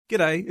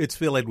G'day, it's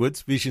Phil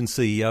Edwards, Vision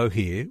CEO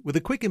here, with a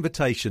quick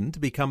invitation to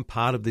become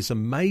part of this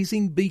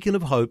amazing beacon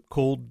of hope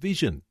called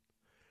Vision.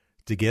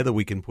 Together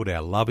we can put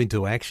our love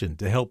into action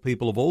to help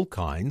people of all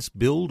kinds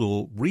build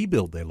or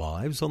rebuild their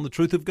lives on the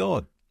truth of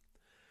God.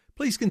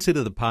 Please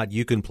consider the part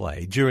you can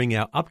play during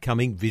our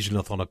upcoming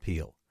Visionathon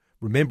appeal,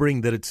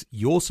 remembering that it's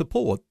your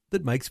support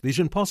that makes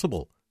Vision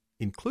possible,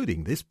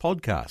 including this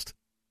podcast.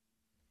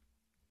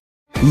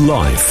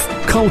 Life,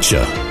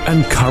 culture,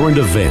 and current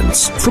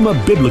events from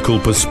a biblical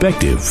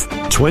perspective.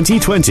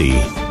 2020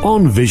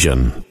 on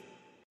Vision.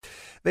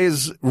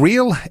 There's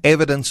real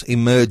evidence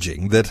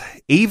emerging that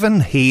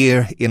even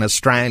here in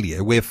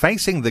Australia, we're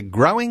facing the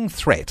growing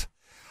threat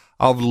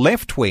of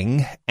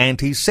left-wing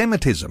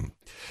anti-Semitism.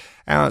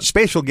 Our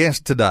special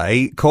guest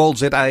today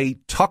calls it a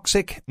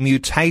toxic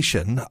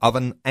mutation of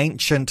an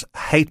ancient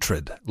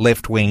hatred,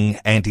 left-wing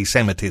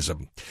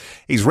anti-Semitism.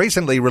 He's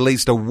recently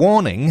released a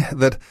warning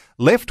that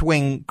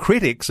left-wing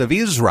critics of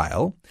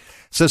Israel,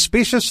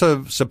 suspicious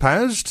of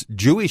supposed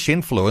Jewish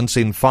influence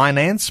in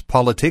finance,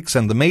 politics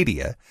and the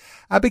media,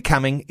 are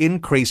becoming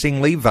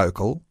increasingly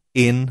vocal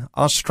in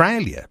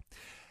Australia.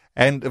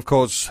 And, of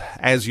course,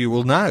 as you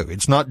will know,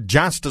 it's not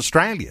just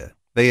Australia.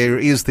 There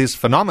is this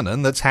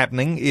phenomenon that's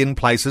happening in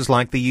places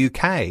like the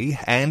UK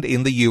and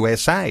in the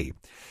USA.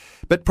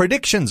 But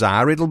predictions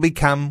are it'll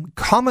become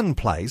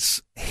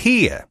commonplace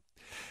here.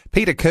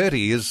 Peter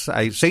Curti is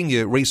a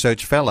senior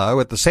research fellow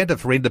at the Centre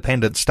for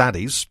Independent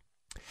Studies.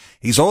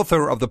 He's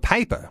author of the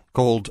paper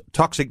called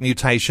Toxic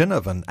Mutation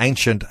of an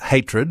Ancient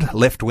Hatred,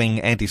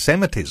 Left-Wing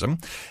Anti-Semitism,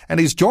 and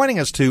he's joining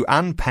us to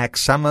unpack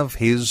some of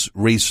his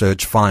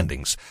research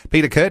findings.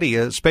 Peter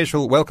Curti, a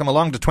special welcome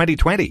along to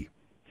 2020.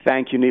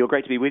 Thank you, Neil.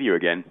 Great to be with you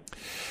again.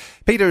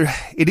 Peter,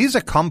 it is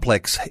a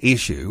complex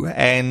issue,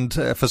 and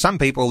for some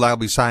people they'll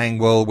be saying,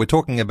 well, we're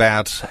talking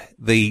about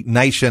the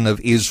nation of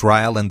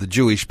Israel and the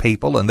Jewish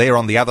people, and they're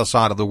on the other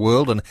side of the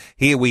world, and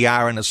here we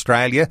are in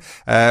Australia.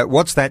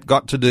 What's that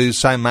got to do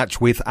so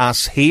much with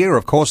us here?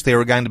 Of course,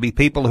 there are going to be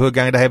people who are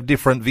going to have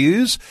different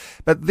views,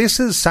 but this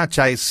is such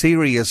a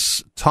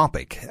serious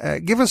topic.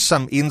 Give us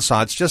some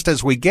insights just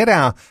as we get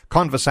our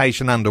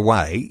conversation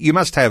underway. You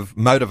must have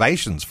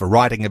motivations for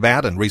writing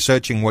about and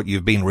researching what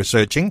you've been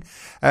researching.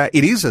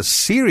 It is a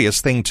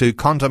serious thing to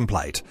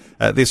contemplate,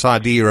 this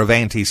idea of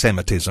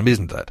anti-Semitism,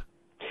 isn't it?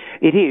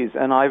 It is,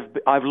 and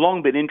I've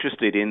long been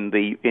interested in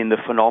the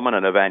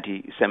phenomenon of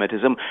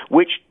anti-Semitism,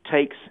 which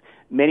takes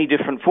many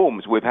different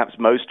forms. We're perhaps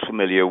most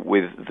familiar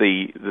with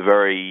the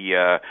very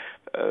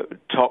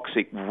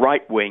toxic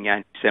right-wing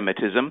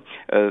anti-Semitism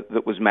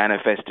that was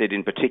manifested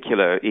in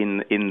particular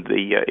in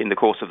the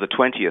course of the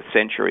 20th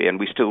century, and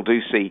we still do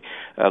see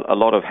a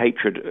lot of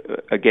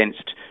hatred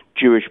against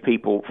Jewish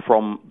people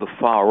from the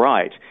far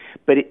right.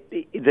 But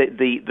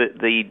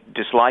the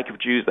dislike of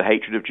Jews, the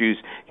hatred of Jews,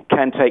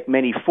 can take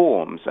many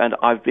forms, and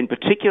I've been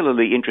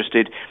particularly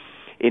interested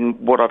in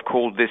what I've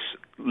called this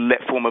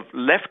form of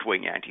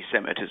left-wing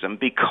anti-Semitism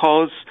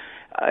because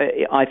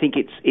I think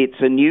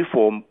it's a new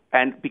form,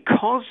 and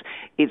because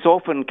it's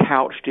often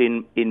couched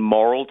in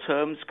moral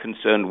terms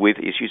concerned with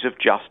issues of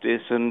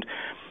justice and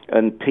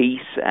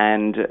peace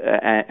and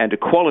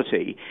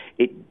equality.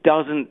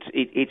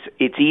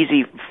 It's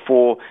easy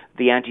for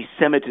the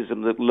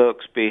anti-Semitism that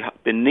lurks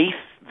beneath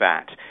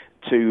that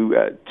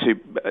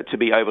to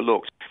be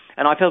overlooked.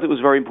 And I felt it was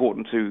very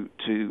important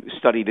to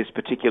study this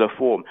particular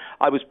form.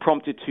 I was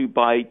prompted to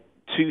by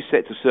two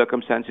sets of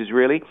circumstances,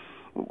 really.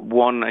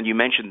 One, and you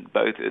mentioned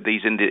both of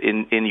these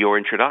in your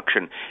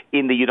introduction,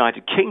 in the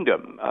United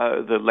Kingdom,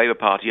 the Labour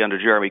Party under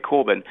Jeremy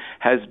Corbyn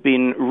has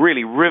been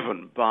really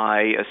riven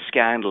by a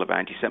scandal of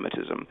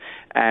anti-Semitism,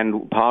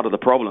 and part of the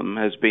problem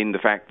has been the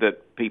fact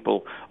that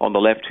people on the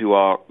left who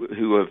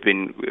have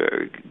been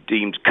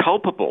deemed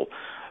culpable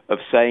of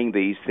saying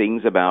these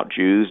things about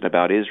Jews and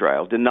about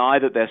Israel deny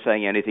that they're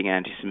saying anything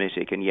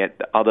anti-Semitic, and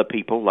yet other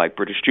people, like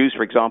British Jews,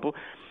 for example,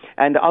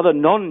 and other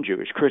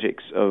non-Jewish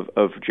critics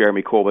of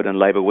Jeremy Corbyn and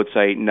Labour would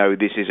say, no,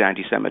 this is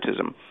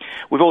anti-Semitism.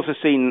 We've also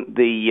seen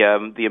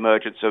the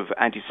emergence of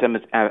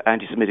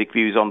anti-Semitic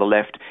views on the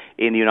left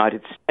in the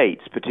United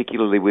States,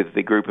 particularly with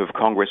the group of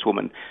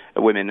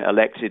women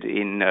elected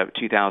in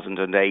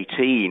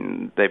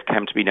 2018. They've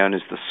come to be known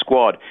as the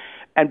Squad.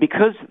 And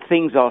because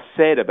things are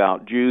said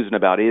about Jews and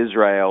about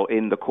Israel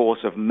in the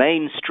course of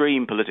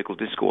mainstream political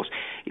discourse,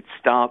 it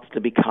starts to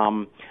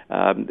gain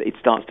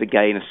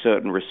a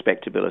certain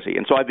respectability.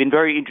 And so I've been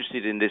very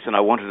interested in this, and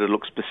I wanted to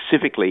look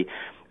specifically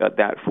at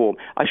that form.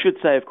 I should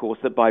say, of course,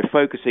 that by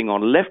focusing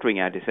on left-wing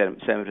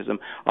anti-Semitism,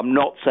 I'm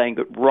not saying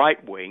that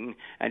right-wing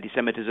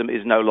anti-Semitism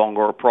is no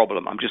longer a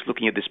problem. I'm just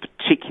looking at this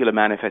particular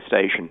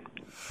manifestation.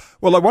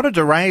 Well, I wanted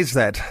to raise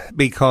that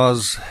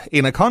because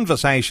in a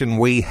conversation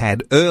we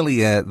had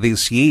earlier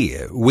this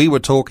year, we were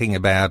talking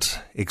about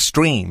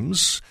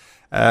extremes,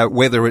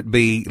 whether it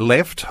be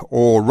left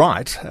or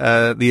right.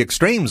 The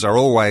extremes are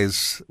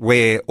always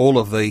where all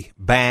of the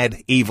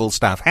bad, evil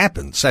stuff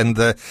happens. And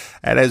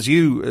as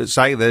you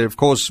say, that of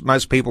course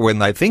most people, when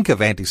they think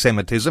of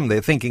anti-Semitism,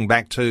 they're thinking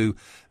back to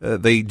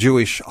the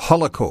Jewish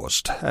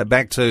Holocaust,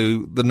 back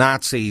to the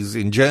Nazis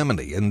in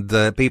Germany, and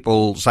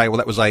people say, well,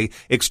 that was a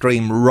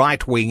extreme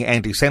right-wing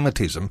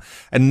anti-Semitism,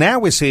 and now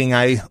we're seeing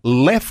a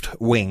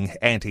left-wing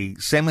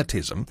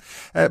anti-Semitism.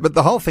 But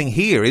the whole thing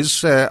here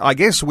is, I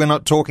guess we're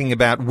not talking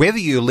about whether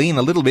you lean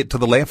a little bit to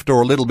the left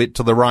or a little bit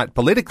to the right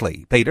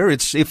politically, Peter.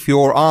 It's if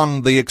you're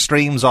on the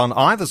extremes on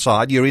either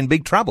side, you're in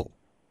big trouble.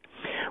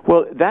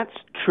 Well, that's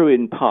true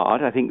in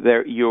part. I think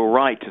you're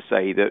right to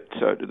say that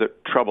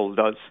that trouble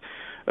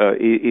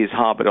is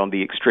harbored on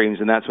the extremes,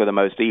 and that's where the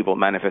most evil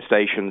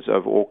manifestations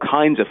of all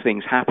kinds of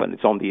things happen.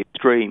 It's on the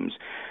extremes.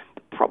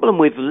 The problem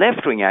with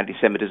left-wing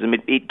anti-Semitism,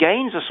 it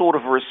gains a sort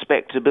of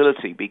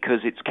respectability because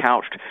it's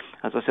couched,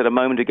 as I said a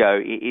moment ago,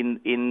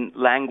 in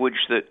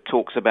language that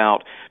talks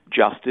about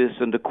justice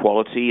and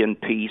equality and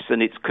peace,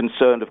 and it's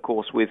concerned, of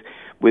course, with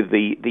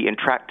the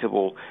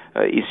intractable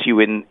issue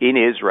in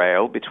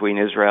Israel, between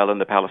Israel and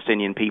the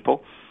Palestinian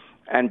people.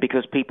 And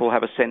because people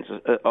have a sense,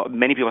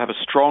 many people have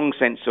a strong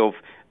sense of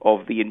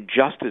the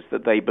injustice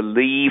that they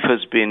believe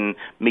has been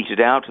meted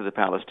out to the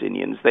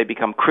Palestinians, they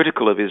become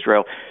critical of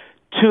Israel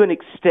to an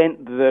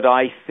extent that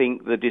I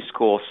think the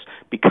discourse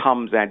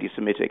becomes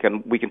anti-Semitic,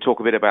 and we can talk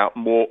a bit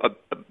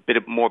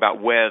more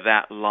about where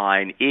that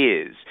line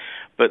is.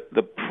 But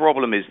the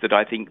problem is that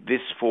I think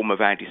this form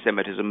of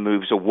anti-Semitism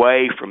moves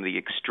away from the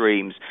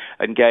extremes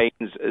and gains,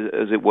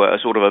 as it were, a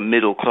sort of a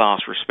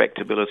middle-class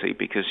respectability,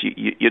 because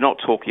you're not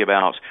talking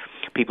about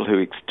people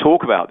who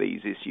talk about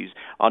these issues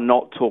are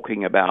not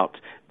talking about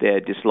their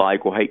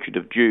dislike or hatred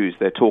of Jews.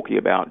 They're talking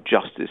about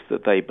justice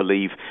that they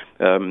believe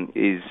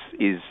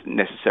is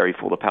necessary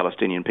for the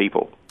Palestinian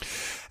people.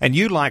 And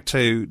you like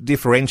to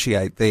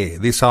differentiate there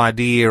this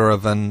idea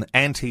of an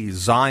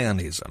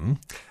anti-Zionism,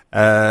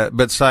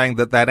 but saying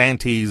that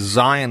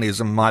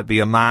anti-Zionism might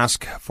be a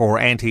mask for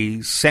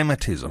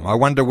anti-Semitism. I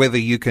wonder whether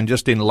you can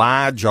just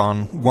enlarge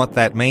on what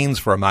that means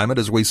for a moment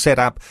as we set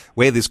up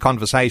where this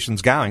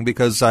conversation's going,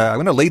 because I'm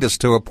going to lead us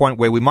to a point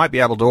where we might be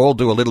able to all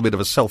do a little bit of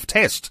a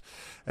self-test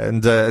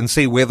and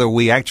see whether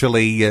we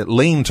actually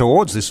lean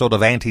towards this sort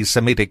of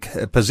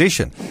anti-Semitic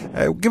position.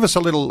 Give us a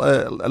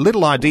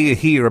little idea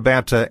here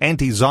about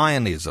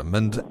anti-Zionism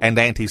and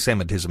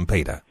anti-Semitism,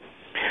 Peter.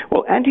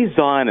 Well,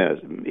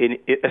 anti-Zionism it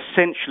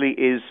essentially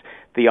is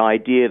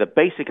the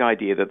basic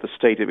idea that the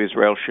state of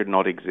Israel should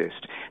not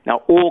exist.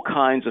 Now, all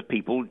kinds of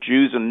people,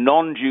 Jews and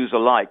non-Jews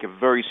alike, have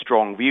very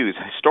strong views,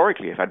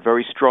 historically have had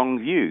very strong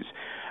views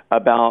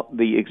about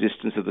the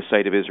existence of the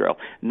State of Israel.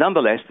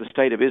 Nonetheless, the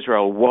State of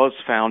Israel was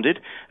founded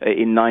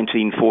in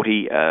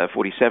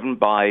 1947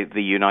 by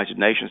the United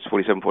Nations,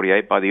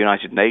 47-48, by the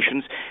United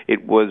Nations.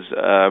 It was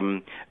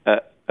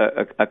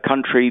a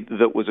country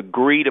that was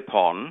agreed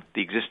upon,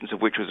 the existence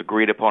of which was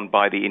agreed upon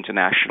by the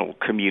international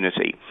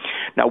community.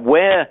 Now,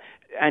 where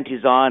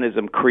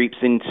anti-Zionism creeps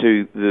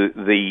into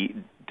the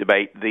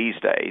debate these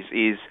days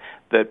is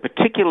that,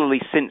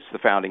 particularly since the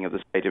founding of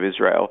the State of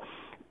Israel,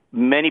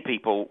 many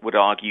people would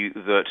argue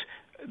that,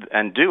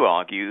 and do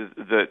argue,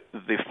 that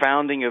the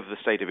founding of the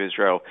State of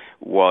Israel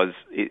was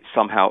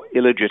somehow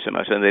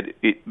illegitimate and that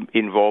it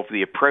involved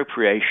the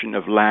appropriation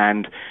of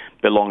land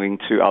belonging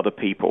to other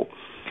people.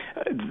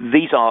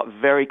 These are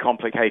very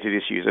complicated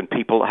issues, and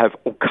people have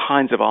all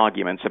kinds of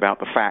arguments about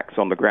the facts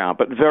on the ground.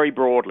 But very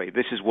broadly,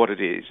 this is what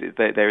it is.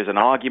 There is an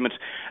argument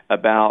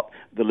about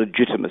the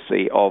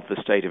legitimacy of the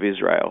State of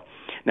Israel.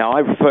 Now, I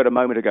referred a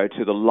moment ago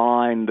to the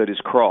line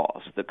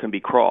that can be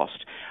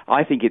crossed.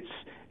 I think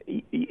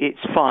it's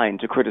fine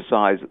to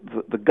criticize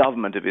the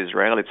government of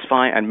Israel. It's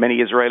fine, and many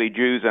Israeli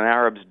Jews and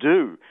Arabs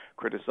do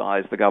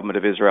criticize the government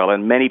of Israel,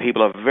 and many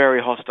people are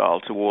very hostile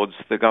towards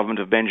the government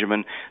of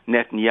Benjamin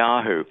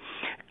Netanyahu.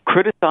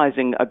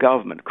 Criticizing a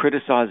government,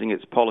 criticizing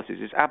its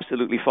policies is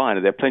absolutely fine,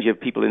 and there are plenty of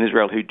people in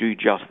Israel who do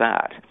just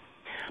that.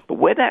 But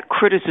where that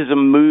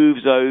criticism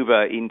moves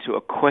over into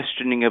a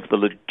questioning of the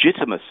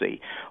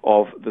legitimacy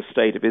of the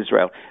State of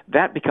Israel,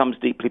 that becomes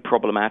deeply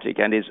problematic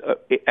and is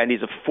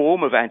a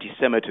form of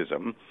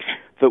anti-Semitism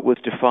that was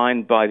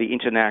defined by the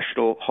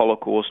International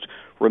Holocaust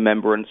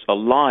Remembrance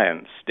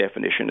Alliance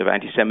definition of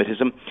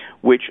anti-Semitism,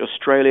 which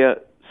Australia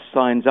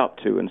signs up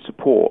to and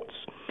supports.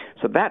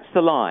 So that's the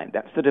line,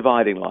 that's the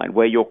dividing line,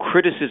 where your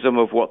criticism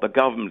of what the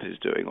government is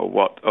doing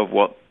or of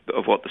what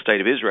the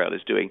State of Israel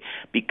is doing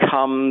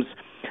becomes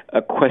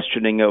a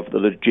questioning of the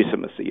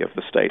legitimacy of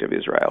the State of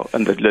Israel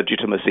and the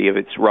legitimacy of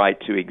its right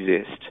to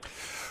exist.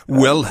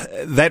 Well,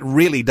 that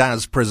really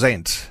does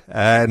present,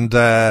 and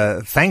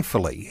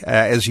thankfully,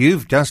 as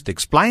you've just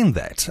explained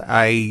that,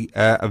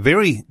 a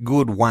very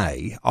good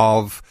way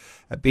of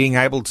being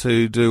able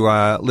to do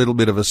a little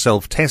bit of a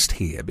self-test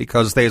here,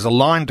 because there's a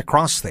line to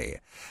cross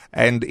there.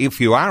 And if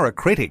you are a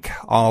critic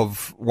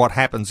of what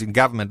happens in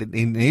government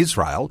in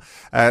Israel,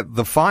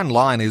 the fine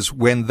line is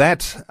when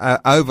that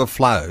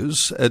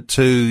overflows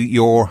to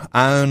your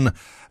own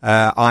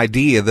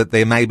idea that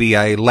there may be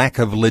a lack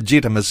of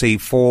legitimacy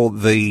for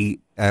the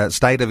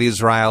State of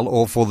Israel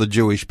or for the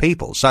Jewish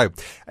people. So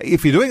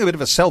if you're doing a bit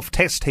of a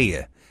self-test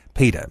here,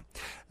 Peter,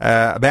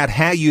 about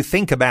how you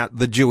think about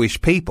the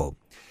Jewish people,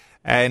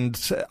 And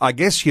I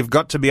guess you've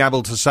got to be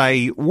able to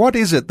say, what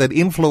is it that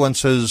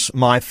influences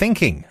my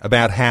thinking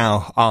about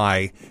how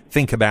I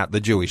think about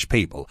the Jewish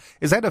people?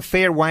 Is that a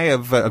fair way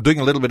of doing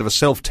a little bit of a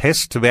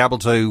self-test to be able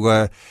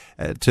to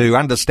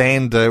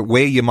understand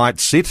where you might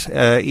sit,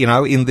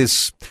 in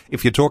this,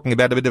 if you're talking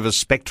about a bit of a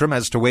spectrum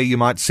as to where you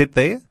might sit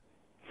there?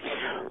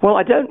 Well,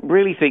 I don't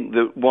really think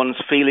that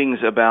one's feelings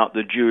about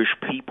the Jewish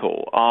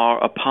people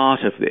are a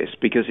part of this,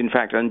 because, in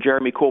fact, and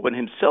Jeremy Corbyn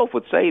himself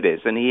would say this,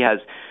 and he has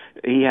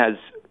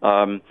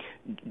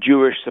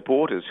Jewish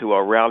supporters who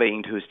are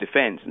rallying to his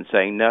defense and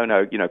saying, no,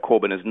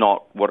 Corbyn is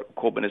not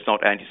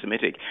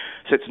anti-Semitic.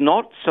 So it's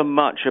not so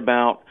much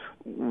about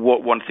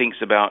what one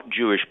thinks about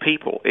Jewish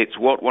people. It's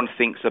what one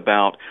thinks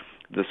about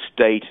the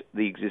state,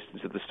 the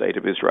existence of the State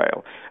of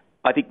Israel.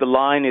 I think the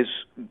line is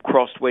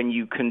crossed when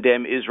you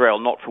condemn Israel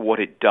not for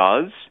what it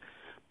does,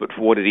 but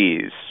for what it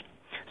is.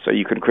 So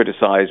you can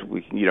criticize,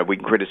 we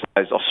can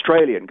criticize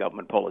Australian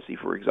government policy,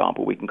 for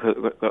example. We can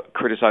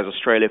criticize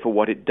Australia for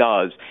what it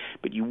does,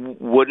 but you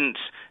wouldn't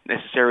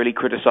necessarily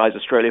criticize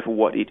Australia for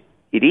what it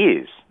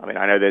is. I mean,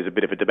 I know there's a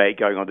bit of a debate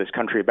going on in this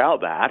country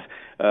about that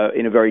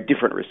in a very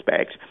different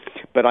respect,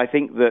 but I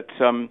think that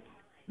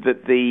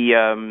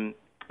the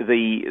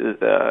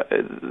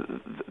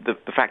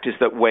fact is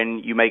that when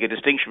you make a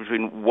distinction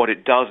between what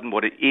it does and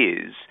what it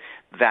is,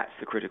 that's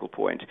the critical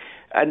point.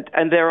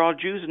 And there are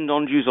Jews and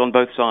non-Jews on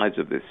both sides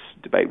of this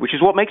debate, which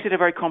is what makes it a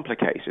very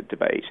complicated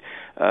debate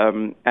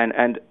and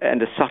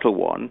a subtle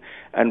one,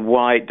 and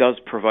why it does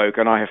provoke,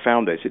 and I have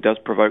found this, it does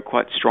provoke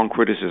quite strong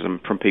criticism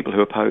from people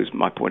who oppose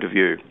my point of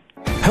view.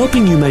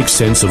 Helping you make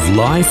sense of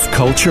life,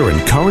 culture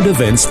and current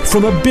events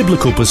from a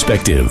biblical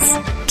perspective.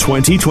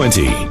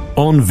 2020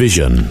 on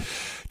Vision.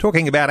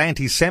 Talking about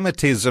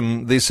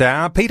anti-Semitism this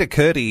hour, Peter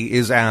Curti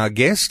is our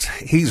guest.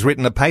 He's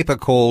written a paper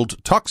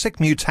called Toxic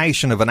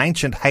Mutation of an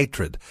Ancient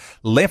Hatred,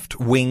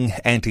 Left-Wing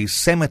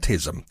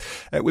Anti-Semitism.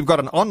 We've got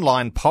an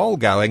online poll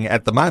going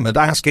at the moment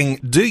asking,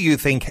 do you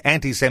think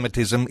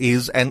anti-Semitism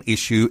is an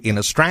issue in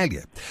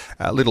Australia?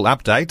 A little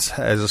update,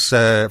 as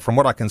from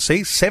what I can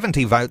see,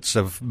 70 votes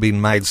have been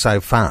made so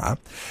far.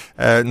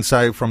 And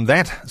so from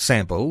that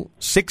sample,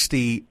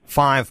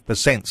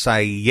 65%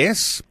 say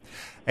yes,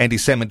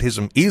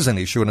 anti-Semitism is an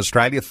issue in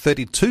Australia.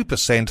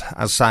 32%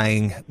 are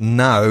saying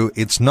no,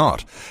 it's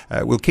not.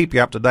 We'll keep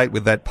you up to date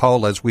with that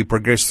poll as we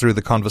progress through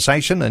the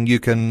conversation, and you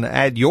can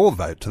add your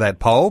vote to that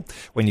poll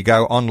when you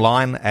go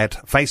online at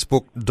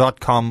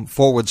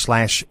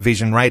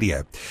facebook.com/Vision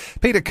Radio.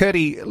 Peter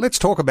Curti, let's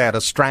talk about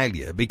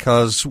Australia,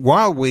 because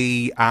while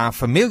we are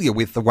familiar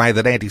with the way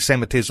that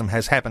anti-Semitism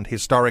has happened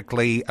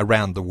historically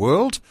around the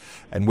world,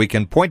 and we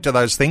can point to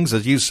those things,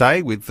 as you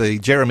say, with the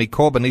Jeremy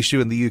Corbyn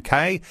issue in the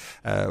UK,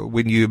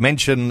 when you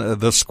mention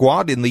the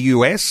Squad in the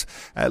US.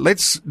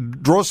 Let's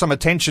draw some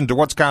attention to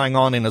what's going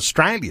on in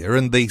Australia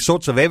and the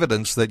sorts of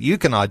evidence that you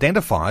can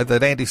identify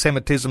that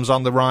anti-Semitism's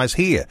on the rise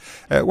here.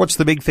 What's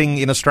the big thing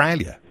in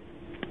Australia?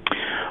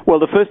 Well,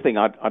 the first thing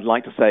I'd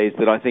like to say is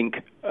that I think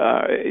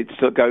it's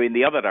to go in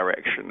the other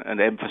direction and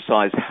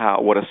emphasize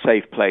what a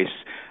safe place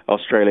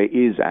Australia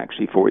is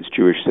actually for its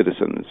Jewish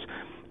citizens.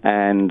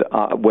 And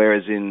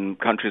whereas in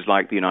countries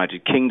like the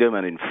United Kingdom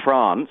and in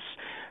France,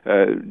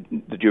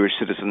 the Jewish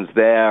citizens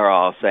there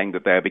are saying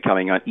that they're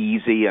becoming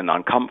uneasy and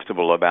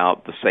uncomfortable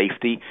about the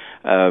safety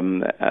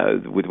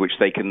with which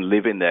they can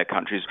live in their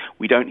countries.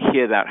 We don't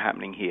hear that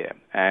happening here.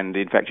 And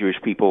in fact,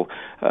 Jewish people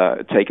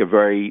take a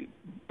very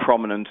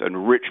prominent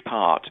and rich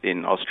part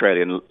in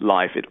Australian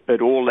life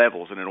at all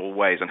levels and in all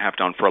ways, and have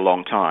done for a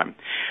long time.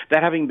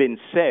 That having been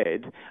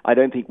said, I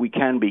don't think we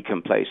can be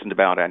complacent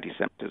about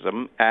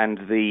anti-Semitism, and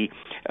the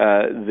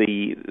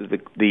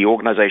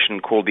organisation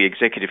called the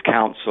Executive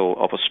Council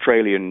of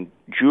Australian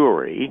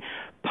Jewry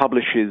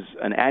publishes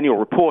an annual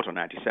report on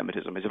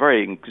anti-Semitism. It's a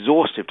very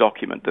exhaustive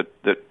document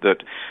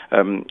that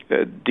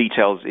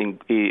details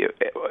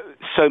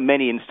so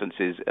many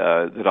instances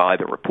that are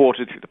either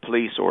reported through the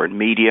police or in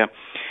media.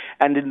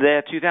 And in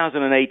their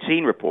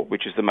 2018 report,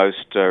 which is the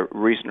most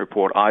recent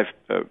report I've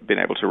been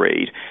able to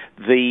read,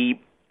 the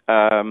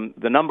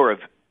number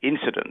of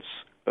incidents,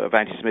 of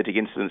anti-Semitic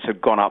incidents, have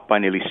gone up by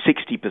nearly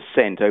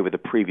 60% over the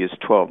previous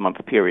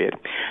 12-month period.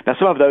 Now,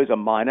 some of those are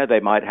minor.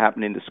 They might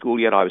happen in the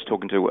schoolyard. I was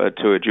talking to a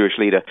Jewish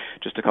leader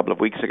just a couple of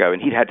weeks ago,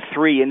 and he'd had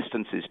 3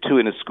 instances, 2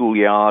 in a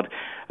schoolyard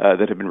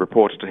that had been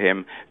reported to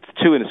him,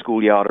 2 in a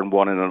schoolyard and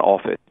 1 in an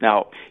office.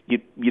 Now,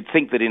 you'd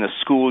think that in a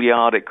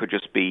schoolyard it could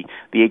just be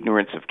the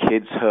ignorance of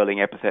kids hurling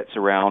epithets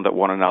around at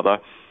one another.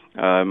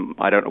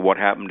 I don't know what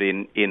happened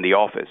in the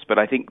office, but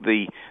I think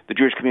the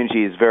Jewish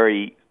community is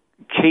very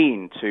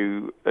keen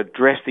to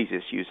address these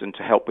issues and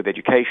to help with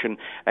education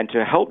and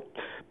to help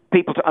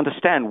people to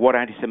understand what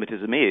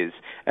anti-Semitism is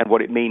and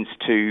what it means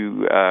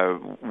to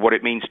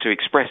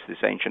express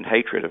this ancient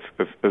hatred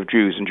of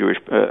Jews and Jewish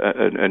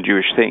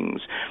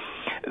things.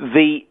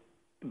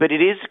 But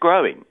it is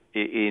growing.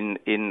 in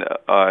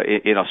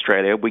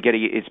Australia.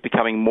 It's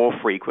becoming more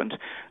frequent.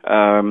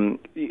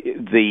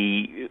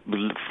 The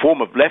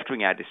form of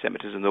left-wing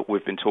anti-Semitism that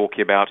we've been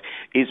talking about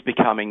is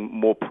becoming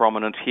more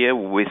prominent here.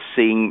 We're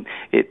seeing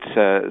it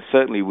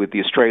certainly with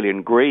the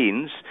Australian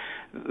Greens,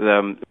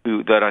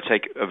 that I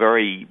take a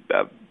very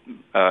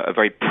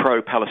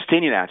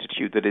pro-Palestinian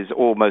attitude that is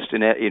almost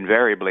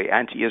invariably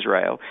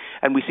anti-Israel,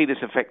 and we see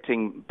this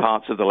affecting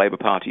parts of the Labour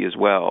Party as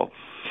well.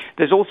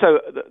 There's also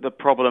the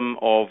problem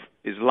of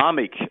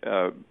Islamic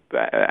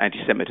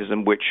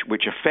anti-Semitism,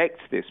 which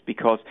affects this,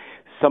 because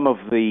some of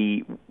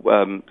the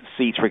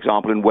seats, for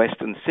example, in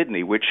Western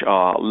Sydney, which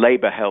are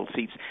Labour-held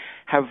seats,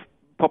 have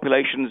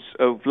populations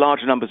of large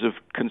numbers of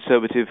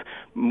conservative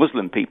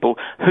Muslim people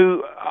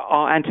who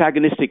are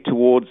antagonistic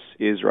towards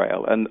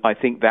Israel, and I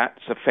think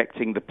that's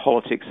affecting the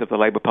politics of the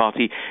Labour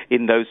Party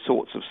in those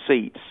sorts of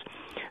seats.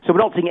 So we're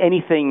not seeing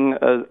anything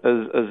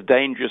as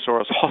dangerous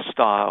or as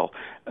hostile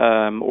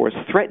or as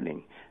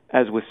threatening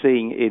as we're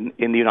seeing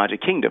in the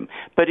United Kingdom.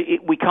 But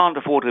we can't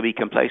afford to be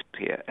complacent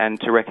here, and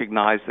to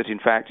recognize that, in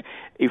fact,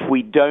 if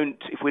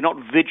we're not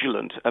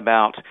vigilant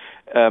about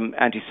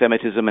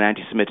anti-Semitism and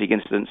anti-Semitic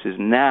incidences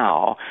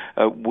now,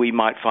 we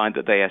might find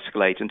that they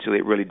escalate until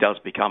it really does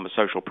become a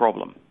social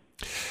problem.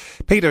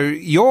 Peter,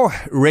 you're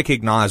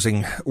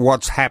recognising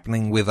what's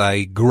happening with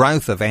a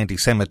growth of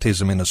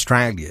anti-Semitism in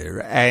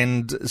Australia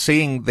and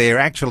seeing there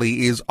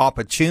actually is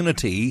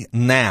opportunity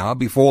now,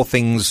 before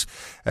things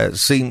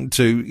seem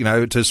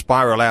to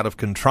spiral out of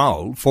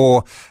control,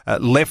 for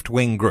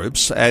left-wing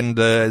groups. And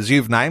as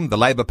you've named the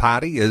Labor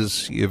Party,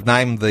 as you've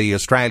named the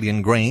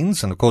Australian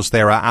Greens, and of course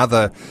there are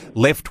other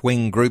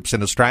left-wing groups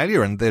in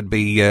Australia, and there'd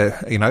be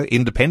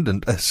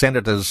independent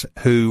senators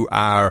who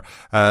are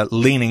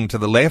leaning to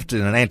the left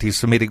in an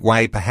anti-Semitic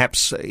way,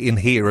 perhaps in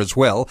here as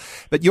well.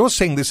 But you're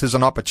seeing this as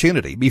an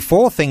opportunity,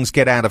 before things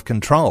get out of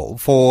control,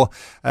 for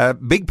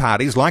big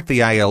parties like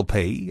the ALP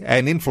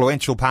and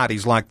influential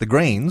parties like the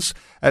Greens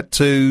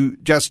to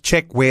just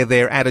check where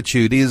their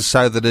attitude is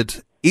so that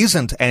it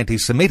isn't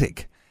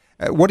anti-Semitic.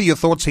 What are your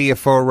thoughts here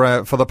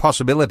for the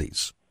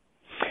possibilities?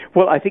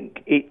 Well, I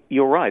think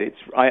you're right.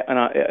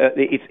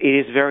 It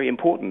is very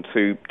important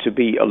to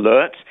be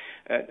alert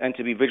and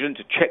to be vigilant,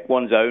 to check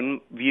one's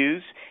own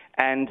views,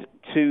 and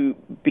to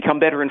become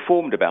better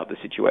informed about the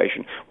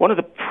situation. One of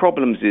the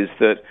problems is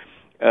that,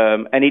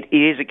 and it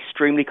is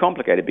extremely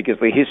complicated, because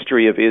the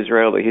history of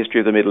Israel, the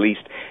history of the Middle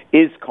East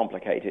is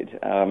complicated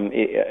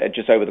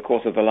just over the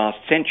course of the last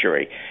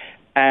century.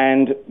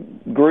 And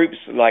groups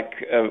like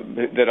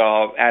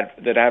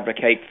that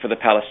advocate for the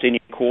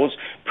Palestinian cause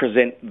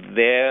present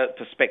their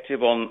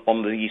perspective on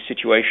the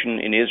situation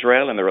in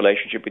Israel and the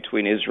relationship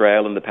between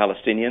Israel and the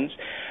Palestinians.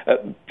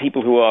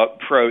 People who are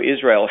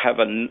pro-Israel have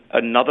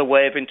another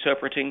way of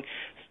interpreting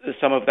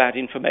some of that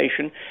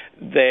information.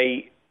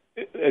 They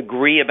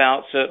agree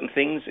about certain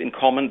things in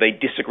common. They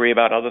disagree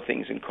about other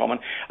things in common.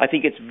 I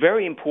think it's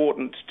very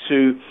important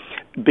to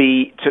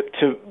be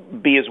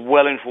as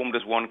well informed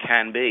as one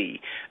can be,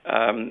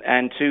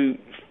 and to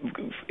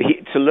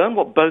learn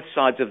what both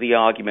sides of the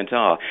argument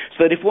are,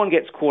 so that if one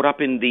gets caught up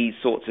in these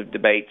sorts of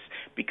debates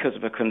because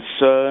of a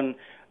concern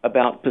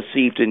about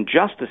perceived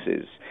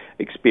injustices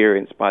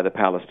experienced by the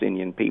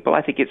Palestinian people,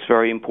 I think it's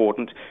very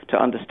important to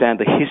understand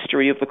the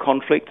history of the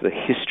conflict, the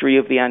history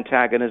of the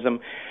antagonism,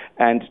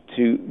 and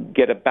to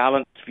get a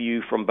balanced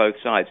view from both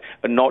sides,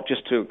 and not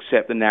just to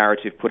accept the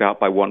narrative put out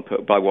by one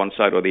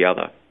side or the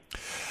other.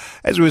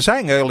 As we were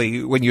saying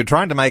earlier, when you're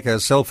trying to make a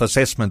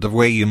self-assessment of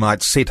where you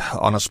might sit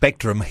on a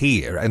spectrum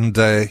here, and,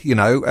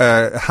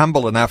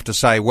 humble enough to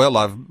say, well,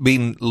 I've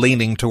been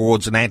leaning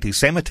towards an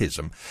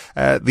anti-Semitism,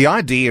 the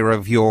idea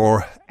of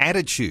your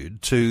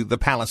attitude to the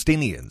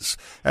Palestinians,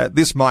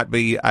 this might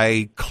be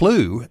a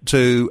clue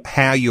to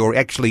how you're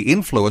actually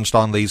influenced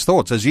on these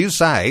thoughts. As you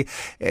say,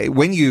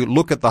 when you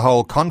look at the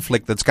whole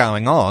conflict that's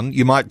going on,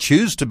 you might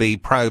choose to be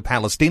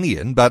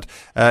pro-Palestinian, but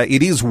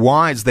it is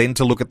wise then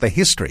to look at the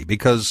history,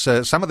 because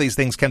some of these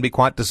things can be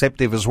quite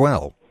deceptive as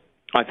well.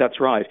 That's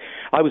right.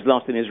 I was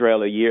last in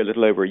Israel a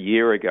little over a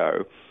year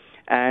ago,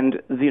 and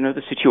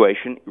the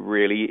situation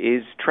really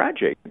is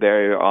tragic.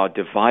 There are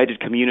divided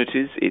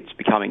communities. It's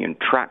becoming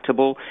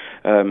intractable.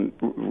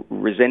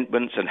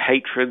 Resentments and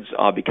hatreds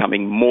are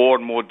becoming more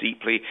and more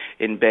deeply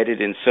embedded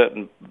in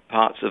certain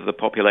parts of the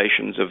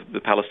populations of the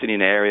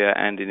Palestinian area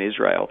and in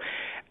Israel.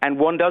 And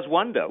one does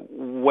wonder,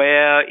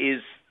 where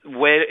is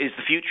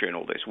the future in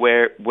all this?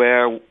 Where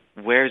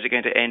is it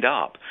going to end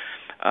up?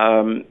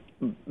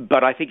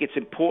 But I think it's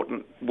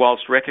important,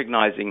 whilst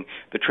recognizing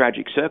the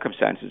tragic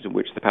circumstances in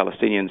which the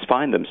Palestinians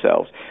find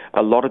themselves,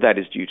 a lot of that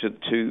is due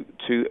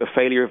to a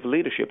failure of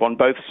leadership on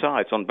both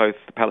sides, on both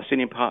the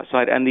Palestinian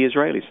side and the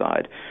Israeli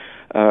side.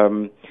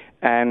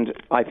 And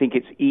I think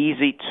it's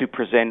easy to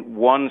present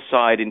one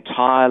side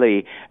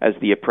entirely as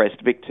the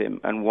oppressed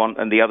victim and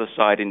the other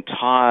side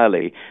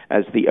entirely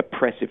as the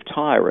oppressive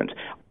tyrant.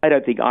 I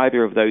don't think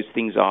either of those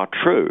things are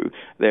true.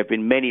 There have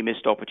been many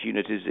missed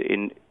opportunities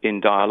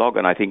in dialogue,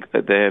 and I think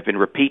that there have been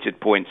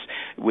repeated points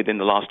within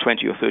the last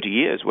 20 or 30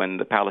 years when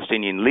the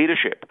Palestinian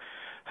leadership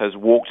has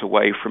walked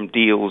away from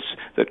deals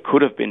that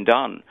could have been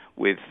done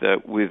with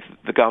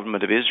the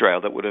government of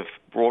Israel that would have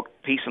brought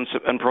peace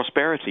and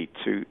prosperity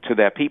to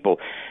their people.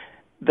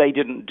 They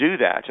didn't do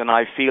that, and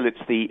I feel it's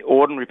the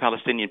ordinary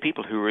Palestinian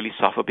people who really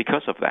suffer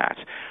because of that.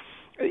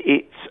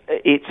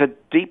 It's a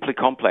deeply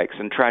complex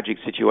and tragic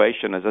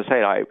situation. As I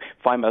say, I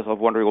find myself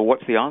wondering, well,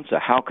 what's the answer?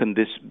 How can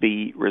this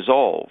be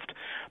resolved?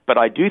 But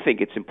I do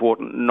think it's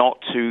important not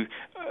to,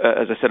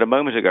 as I said a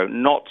moment ago,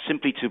 not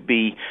simply to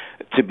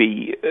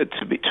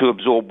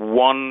absorb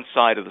one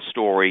side of the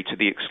story to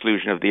the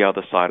exclusion of the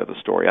other side of the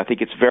story. I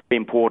think it's very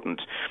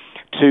important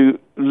to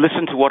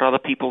listen to what other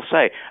people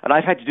say. And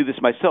I've had to do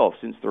this myself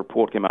since the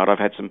report came out. I've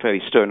had some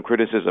fairly stern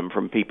criticism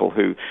from people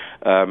who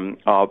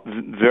are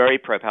very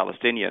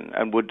pro-Palestinian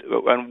and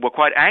were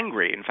quite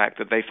angry, in fact,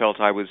 that they felt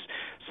I was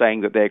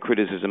saying that their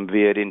criticism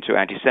veered into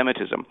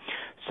anti-Semitism.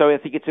 So I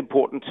think it's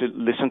important to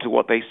listen to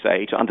what they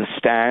say, to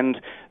understand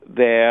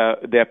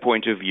their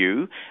point of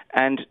view,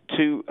 and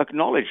to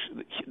acknowledge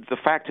the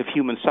fact of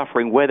human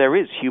suffering where there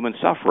is human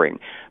suffering.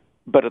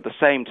 But at the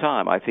same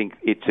time, I think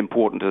it's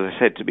important, as I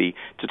said,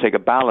 to take a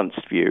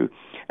balanced view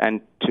and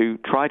to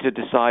try to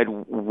decide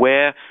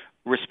where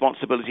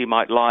responsibility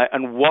might lie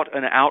and what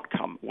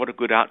a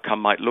good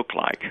outcome might look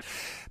like.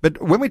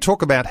 But when we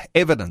talk about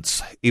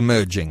evidence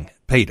emerging,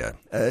 Peter,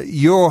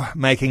 you're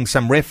making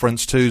some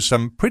reference to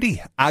some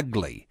pretty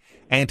ugly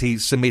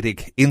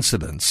anti-Semitic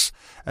incidents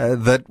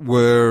that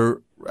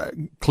were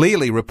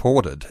clearly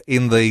reported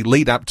in the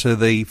lead up to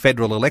the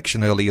federal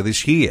election earlier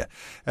this year.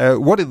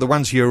 What are the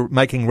ones you're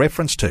making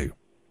reference to?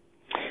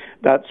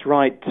 That's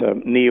right,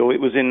 Neil. It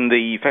was in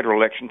the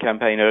federal election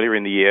campaign earlier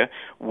in the year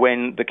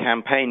when the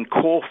campaign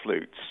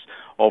corflutes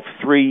of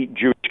three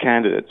Jewish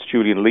candidates,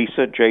 Julian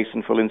Leeser,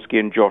 Jason Falinski,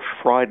 and Josh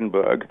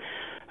Frydenberg,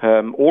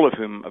 all of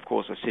whom, of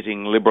course, are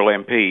sitting Liberal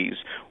MPs,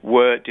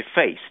 were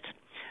defaced.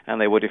 And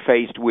they were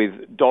defaced with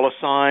dollar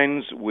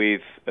signs,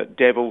 with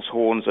devil's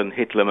horns and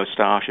Hitler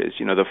moustaches,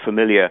 the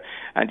familiar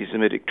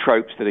anti-Semitic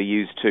tropes that are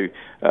used to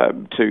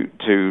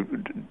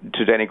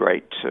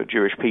denigrate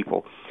Jewish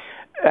people.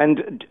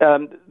 And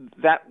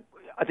that,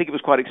 I think it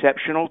was quite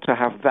exceptional to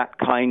have that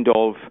kind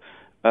of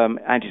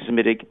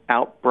anti-Semitic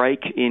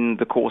outbreak in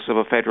the course of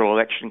a federal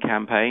election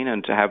campaign,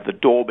 and to have the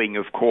daubing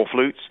of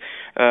corflutes.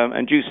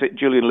 And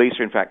Julian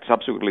Leeser, in fact,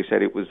 subsequently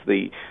said it was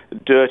the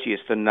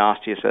dirtiest and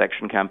nastiest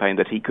election campaign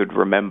that he could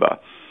remember.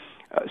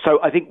 So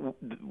I think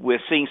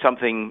we're seeing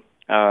something,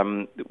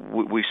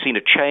 we've seen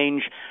a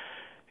change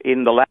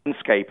in the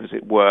landscape, as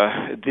it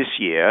were, this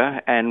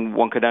year, and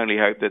one can only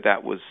hope that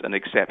that was an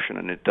exception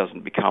and it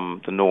doesn't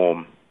become the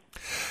norm.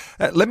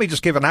 Let me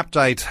just give an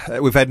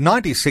update. We've had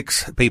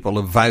 96 people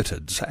have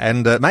voted,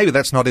 and maybe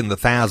that's not in the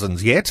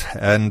thousands yet,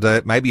 and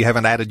maybe you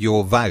haven't added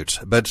your vote.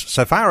 But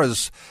so far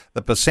as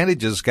the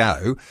percentages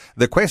go,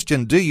 the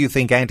question, do you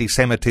think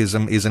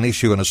anti-Semitism is an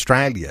issue in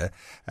Australia?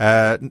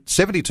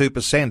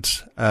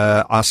 72%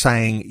 are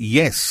saying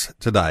yes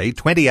today,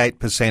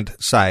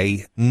 28%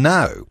 say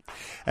no.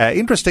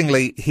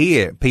 Interestingly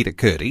here, Peter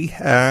Curti,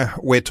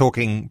 we're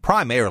talking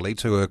primarily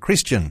to a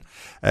Christian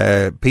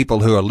people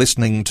who are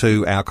listening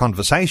to our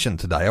conversation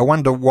today. I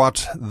wonder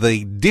what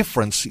the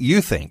difference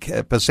you think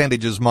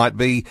percentages might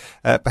be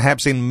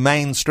perhaps in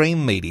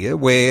mainstream media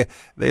where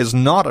there's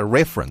not a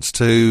reference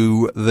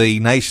to the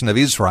nation of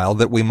Israel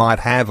that we might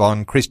have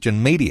on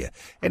Christian media.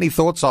 Any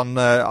thoughts on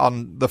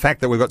the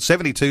fact that we've got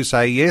 72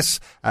 say yes,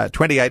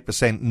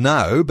 28%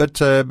 no, but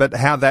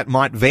how that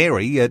might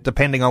vary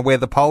depending on where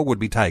the poll would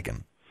be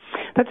taken?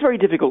 That's very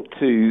difficult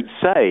to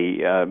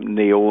say,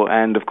 Neil,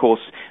 and of course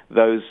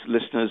those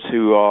listeners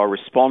who are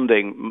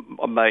responding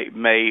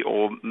may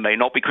or may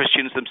not be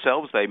Christians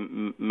themselves. They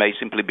may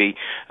simply be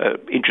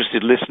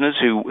interested listeners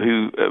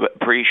who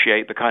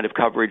appreciate the kind of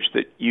coverage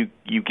that you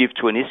give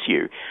to an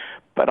issue.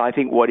 But I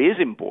think what is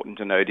important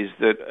to note is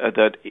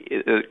that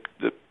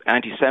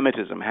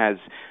anti-Semitism has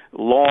a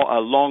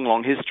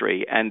long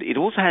history, and it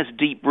also has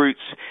deep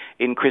roots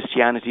in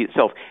Christianity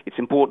itself. It's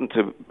important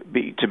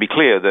to be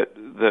clear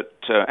that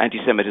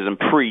anti-Semitism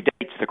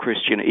predates the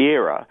Christian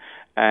era,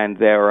 and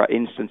there are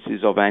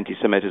instances of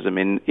anti-Semitism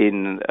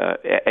in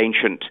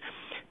ancient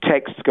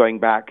texts going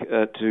back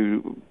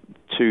to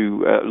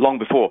long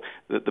before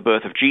the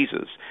birth of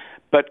Jesus.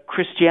 But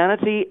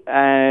Christianity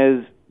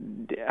has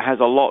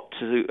a lot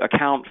to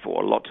account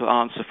for, a lot to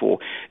answer for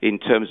in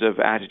terms of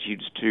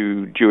attitudes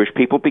to Jewish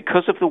people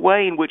because of the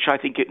way in which I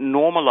think it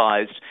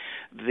normalized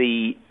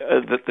the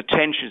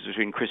tensions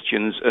between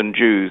Christians and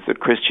Jews, that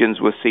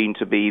Christians were seen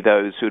to be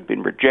those who had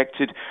been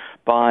rejected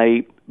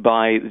by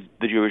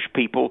the Jewish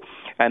people,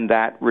 and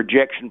that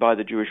rejection by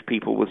the Jewish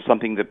people was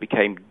something that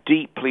became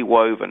deeply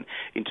woven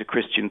into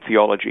Christian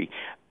theology.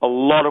 A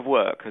lot of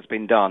work has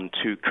been done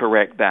to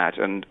correct that,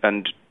 and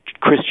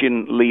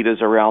Christian leaders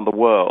around the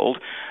world,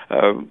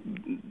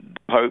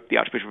 Pope, the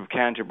Archbishop of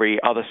Canterbury,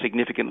 other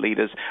significant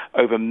leaders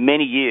over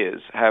many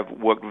years have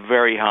worked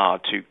very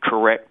hard to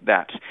correct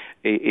that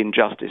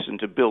injustice and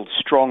to build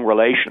strong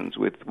relations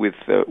with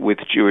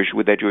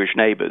their Jewish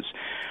neighbors.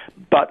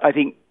 But I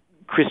think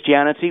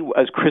Christianity,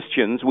 as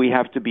Christians, we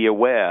have to be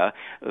aware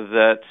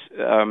that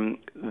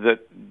that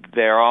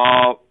there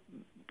are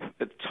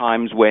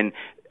times when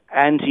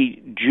an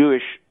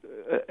anti-Jewish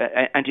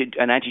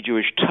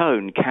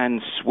tone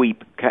can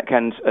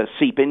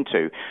seep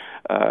into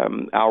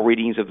our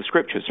readings of the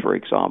Scriptures, for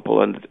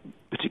example, and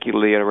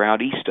particularly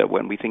around Easter,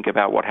 when we think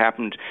about what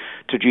happened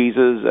to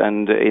Jesus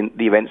and in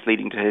the events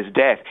leading to his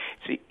death.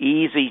 It's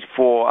easy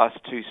for us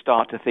to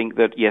start to think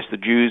that, yes, the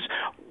Jews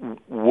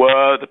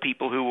were the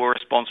people who were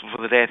responsible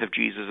for the death of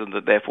Jesus, and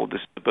that therefore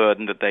this is the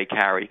burden that they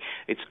carry.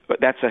 But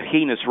that's a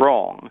heinous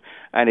wrong,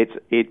 and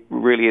it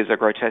really is a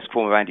grotesque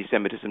form of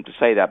anti-Semitism to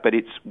say that. But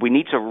we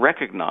need to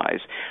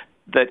recognize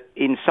that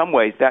in some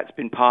ways that's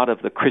been part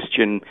of the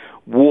Christian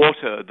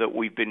water that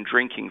we've been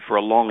drinking for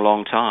a long,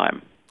 long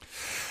time.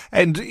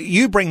 And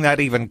you bring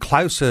that even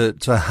closer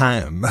to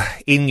home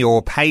in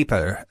your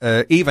paper,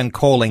 even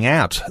calling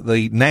out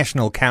the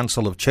National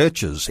Council of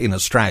Churches in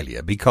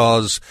Australia,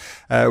 because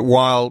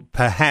while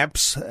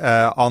perhaps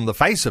on the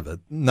face of it,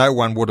 no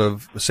one would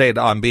have said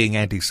I'm being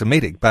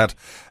anti-Semitic, but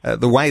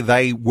the way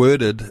they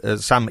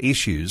worded some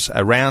issues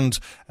around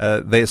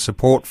their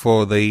support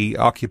for the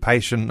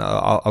occupation,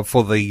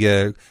 for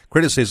the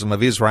criticism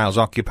of Israel's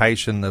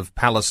occupation of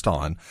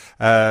Palestine,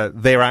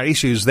 there are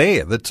issues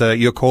there that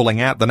you're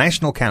calling out the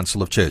National Council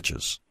of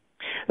Churches.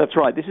 That's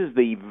right. This is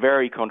the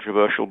very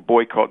controversial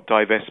boycott,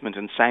 divestment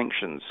and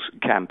sanctions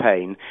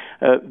campaign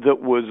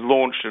that was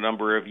launched a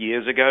number of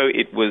years ago.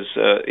 It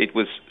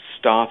was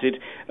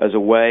started as a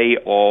way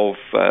of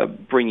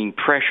bringing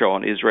pressure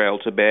on Israel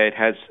to bear. It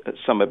has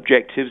some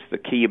objectives. The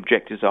key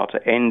objectives are to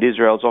end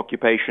Israel's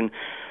occupation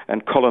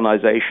and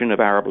colonization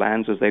of Arab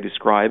lands, as they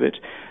describe it,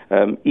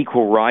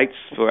 equal rights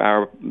for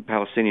Arab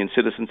Palestinian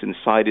citizens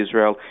inside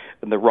Israel,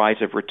 and the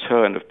right of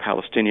return of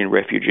Palestinian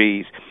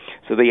refugees.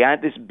 So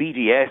this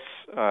BDS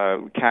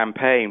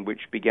campaign,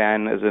 which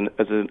began as an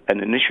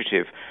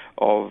initiative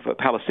of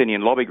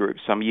Palestinian lobby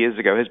groups some years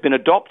ago, has been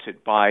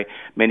adopted by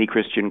many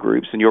Christian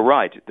groups. And you're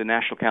right, the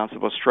National Council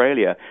of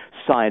Australia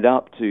signed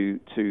up to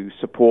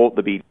support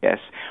the BDS,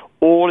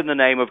 all in the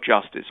name of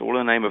justice, all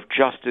in the name of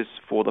justice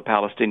for the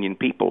Palestinian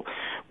people,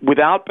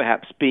 without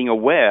perhaps being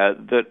aware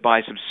that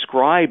by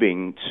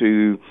subscribing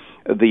to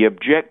the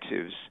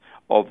objectives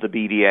of the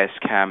BDS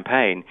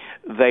campaign,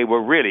 they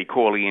were really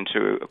calling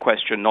into a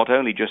question not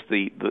only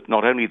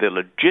the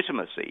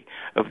legitimacy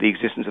of the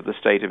existence of the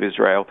State of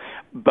Israel,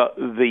 but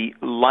the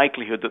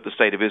likelihood that the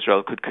State of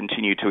Israel could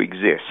continue to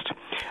exist.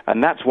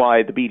 And that's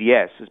why the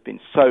BDS has been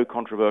so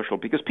controversial,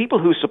 because people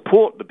who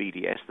support the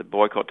BDS, the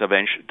Boycott,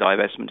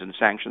 Divestment and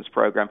Sanctions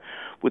Program,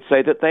 would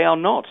say that they are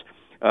not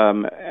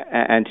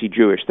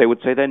anti-Jewish. They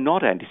would say they're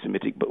not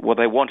anti-Semitic, but what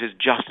they want is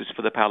justice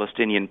for the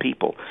Palestinian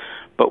people.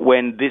 But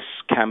when this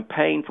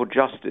campaign for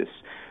justice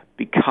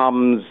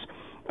becomes,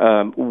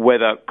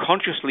 whether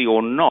consciously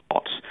or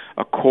not,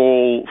 a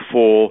call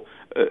for,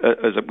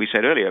 as we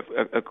said earlier,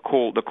 that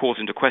calls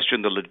into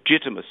question the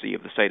legitimacy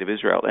of the State of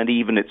Israel and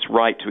even its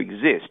right to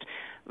exist,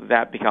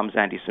 that becomes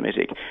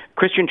anti-Semitic.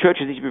 Christian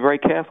churches need to be very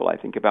careful, I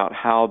think, about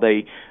how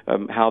they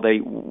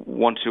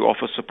want to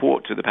offer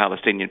support to the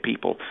Palestinian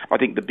people. I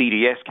think the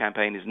BDS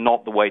campaign is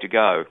not the way to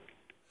go.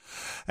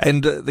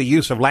 And the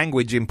use of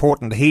language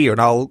important here, and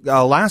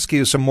I'll ask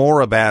you some more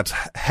about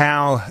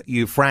how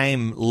you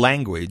frame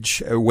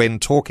language when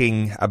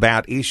talking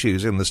about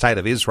issues in the State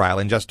of Israel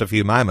in just a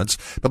few moments.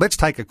 But let's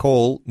take a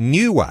call.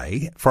 New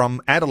Way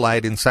from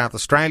Adelaide in South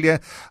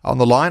Australia on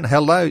the line.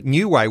 Hello,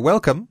 New Way,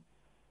 welcome.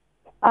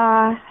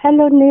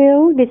 Hello,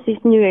 Neil. This is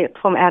New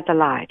from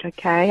Adelaide.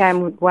 Okay,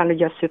 I'm one of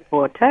your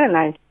supporters, and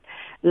I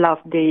love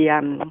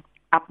the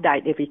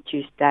update every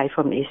Tuesday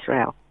from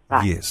Israel.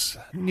 Right. Yes.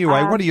 New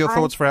Way, what are your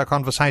thoughts for our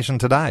conversation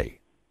today?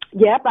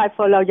 Yep, I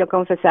follow your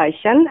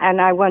conversation,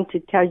 and I want to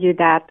tell you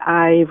that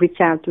I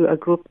reached out to a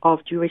group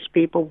of Jewish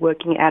people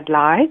working at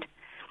Adelaide,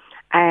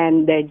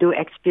 and they do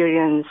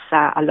experience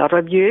a lot of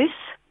abuse.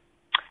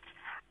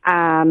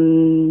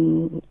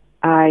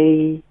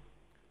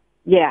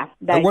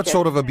 What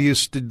sort of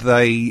abuse did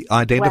they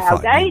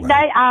identify? Well,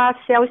 they are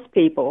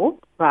salespeople,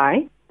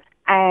 right?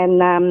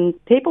 And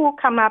people will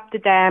come up to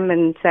them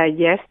and say,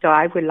 yes, so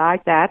I would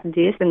like that,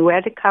 this, and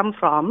where they come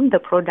from, the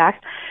products.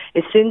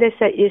 As soon as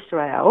they say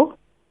Israel,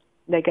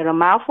 they get a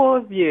mouthful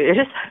of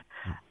abuse.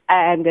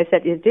 And they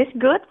said, is this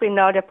good? We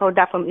know the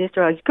product from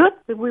Israel is good,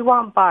 but we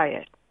won't buy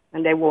it.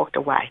 And they walked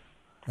away.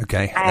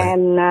 Okay.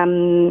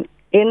 And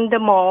in the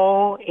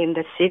mall, in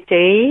the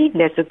city,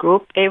 there's a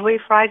group every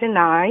Friday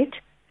night.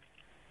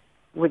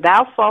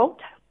 Without fault,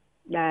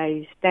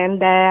 they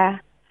stand there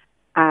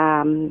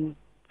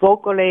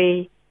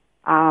vocally,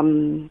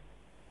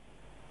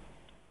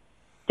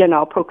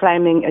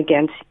 proclaiming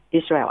against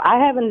Israel. I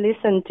haven't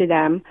listened to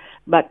them,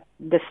 but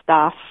the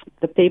staff,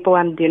 the people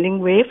I'm dealing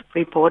with,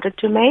 reported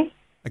to me.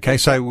 Okay,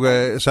 so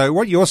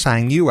what you're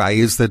saying, New Way,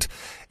 is that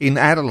in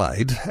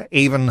Adelaide,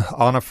 even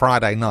on a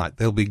Friday night,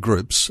 there'll be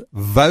groups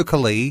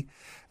vocally,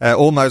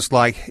 almost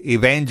like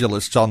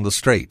evangelists on the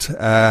street,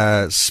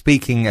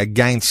 speaking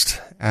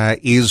against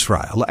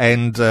Israel.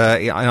 And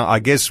I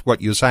guess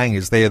what you're saying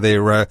is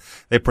they're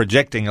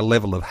projecting a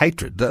level of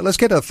hatred. Let's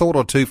get a thought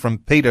or two from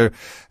Peter.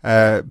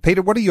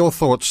 Peter, what are your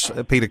thoughts,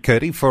 Peter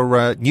Curti,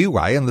 for New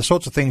Way and the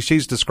sorts of things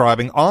she's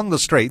describing on the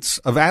streets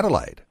of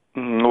Adelaide?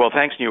 Well,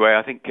 thanks, New Way.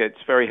 I think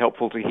it's very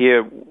helpful to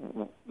hear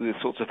the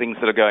sorts of things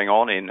that are going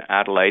on in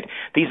Adelaide.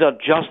 These are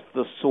just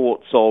the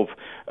sorts of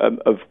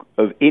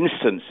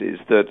instances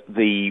that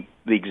the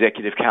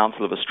Executive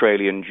Council of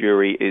Australian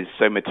Jewry is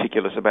so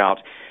meticulous about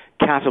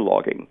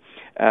cataloguing,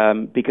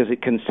 because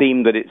it can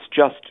seem that it's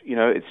just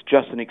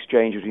an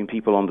exchange between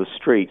people on the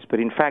streets. But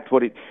in fact,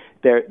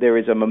 there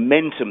is a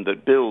momentum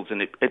that builds,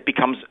 and it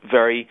becomes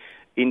very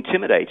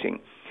intimidating.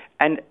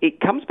 And it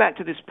comes back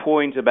to this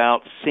point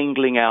about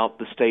singling out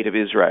the state of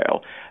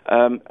Israel.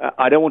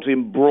 I don't want to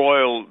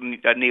embroil,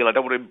 Neil, I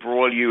don't want to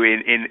embroil you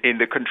in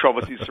the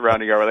controversies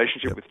surrounding our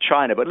relationship with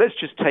China, but let's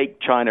just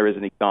take China as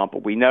an example.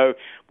 We know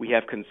we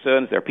have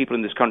concerns. There are people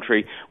in this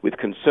country with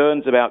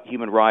concerns about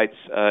human rights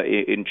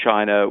in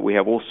China. We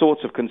have all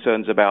sorts of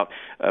concerns about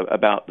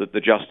the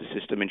justice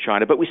system in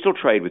China, but we still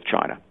trade with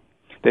China.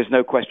 There's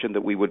no question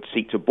that we would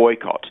seek to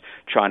boycott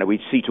China.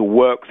 We'd seek to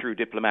work through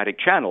diplomatic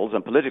channels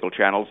and political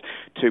channels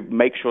to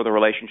make sure the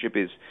relationship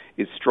is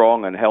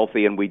strong and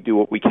healthy, and we do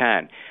what we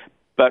can.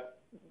 But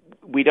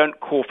we don't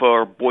call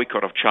for a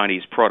boycott of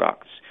Chinese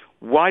products.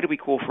 Why do we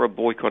call for a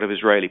boycott of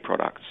Israeli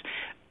products?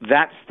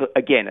 That's,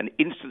 again, an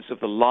instance of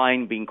the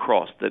line being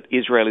crossed, that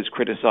Israel is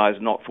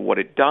criticized not for what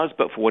it does,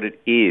 but for what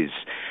it is.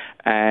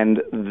 And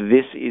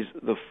this is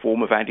the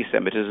form of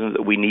anti-Semitism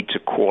that we need to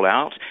call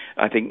out.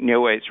 I think, New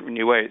Way,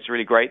 it's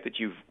really great that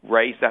you've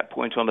raised that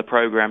point on the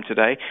program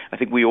today. I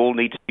think we all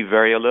need to be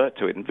very alert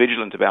to it and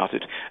vigilant about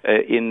it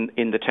in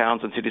the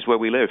towns and cities where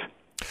we live.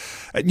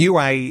 New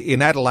Way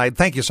in Adelaide,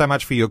 thank you so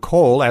much for your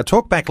call. Our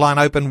talkback line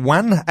open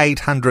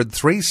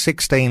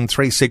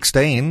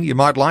 1-800-316-316. You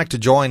might like to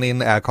join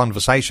in our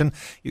conversation.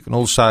 You can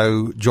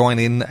also join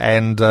in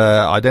and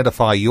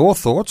identify your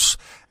thoughts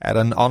at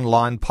an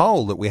online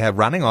poll that we have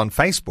running on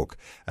Facebook,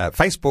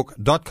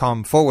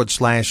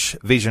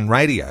 facebook.com/Vision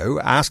Radio,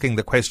 asking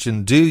the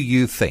question, do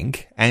you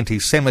think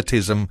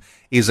anti-Semitism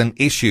is an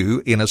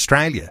issue in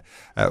Australia?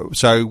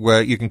 So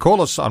you can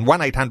call us on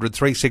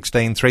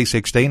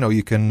 1-800-316-316, or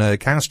you can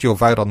cast your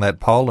vote on that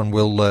poll, and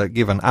we'll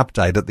give an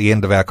update at the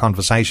end of our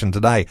conversation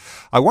today.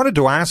 I wanted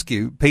to ask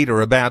you,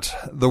 Peter, about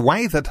the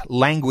way that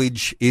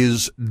language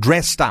is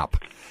dressed up.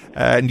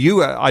 And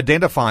you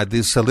identified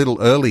this a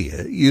little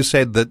earlier. You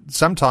said that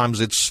sometimes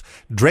it's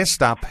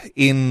dressed up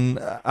in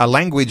a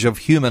language of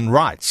human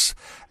rights.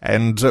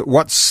 And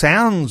what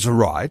sounds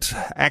right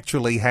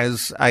actually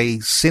has a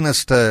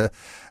sinister,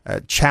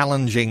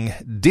 challenging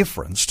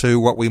difference to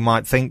what we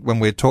might think when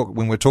we're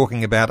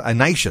talking about a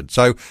nation.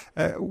 So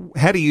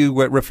how do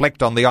you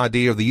reflect on the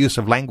idea of the use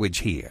of language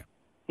here?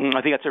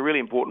 I think that's a really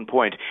important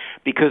point,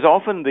 because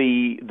often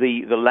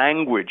the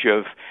language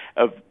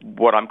of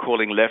what I'm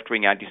calling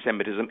left-wing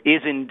anti-Semitism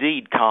is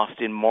indeed cast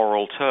in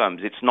moral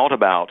terms. It's not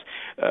about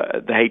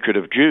the hatred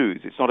of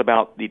Jews. It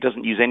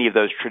doesn't use any of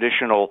those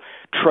traditional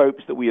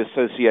tropes that we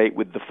associate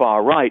with the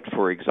far right,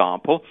 for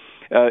example.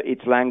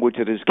 It's language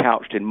that is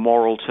couched in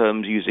moral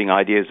terms, using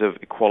ideas of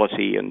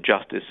equality and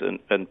justice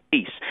and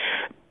peace.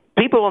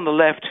 People on the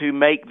left who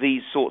make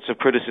these sorts of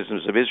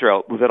criticisms of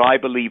Israel that I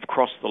believe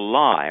cross the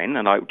line,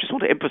 and I just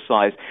want to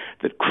emphasize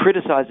that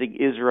criticizing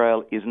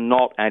Israel is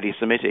not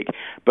anti-Semitic,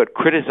 but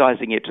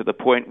criticizing it to the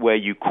point where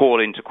you call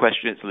into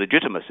question its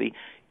legitimacy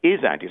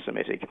is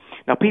anti-Semitic.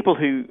 Now, people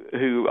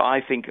who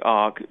I think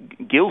are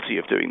guilty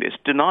of doing this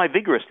deny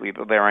vigorously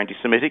that they're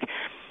anti-Semitic,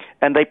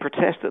 and they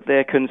protest that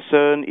their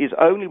concern is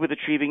only with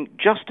achieving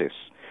justice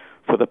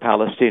for the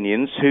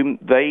Palestinians, whom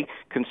they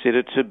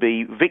consider to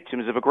be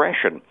victims of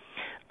aggression.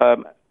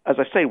 As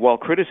I say, while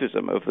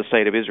criticism of the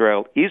state of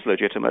Israel is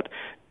legitimate,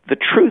 the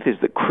truth is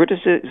that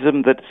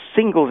criticism that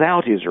singles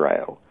out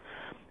Israel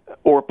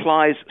or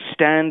applies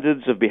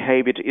standards of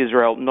behavior to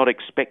Israel not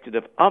expected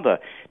of other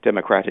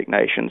democratic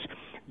nations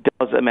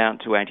does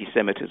amount to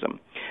anti-Semitism.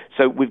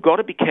 So we've got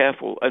to be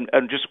careful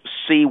and just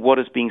see what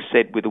is being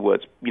said with the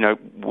words. You know,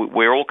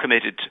 we're all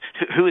committed to,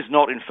 who is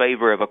not in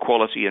favor of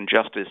equality and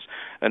justice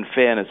and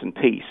fairness and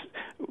peace?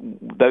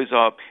 Those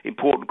are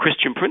important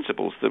Christian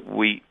principles that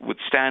we would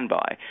stand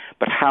by.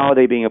 But how are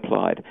they being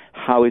applied?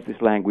 How is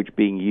this language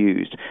being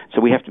used?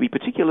 So we have to be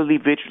particularly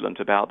vigilant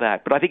about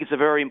that. But I think it's a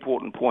very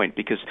important point,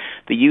 because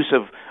the use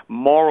of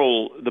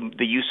moral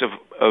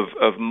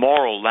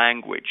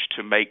language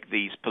to make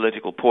these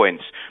political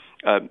points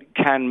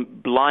can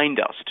blind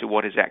us to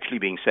what is actually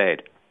being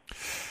said.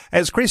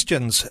 As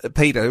Christians,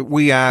 Peter,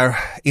 we are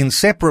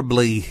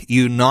inseparably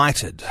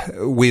united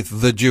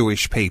with the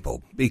Jewish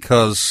people,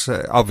 because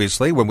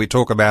obviously when we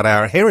talk about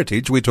our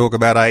heritage, we talk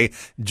about a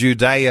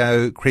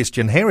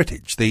Judeo-Christian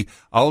heritage, the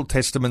Old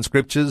Testament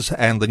scriptures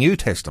and the New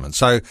Testament.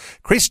 So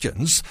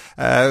Christians,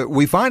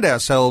 we find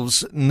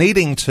ourselves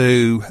needing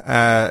to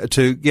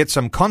get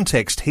some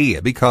context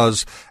here,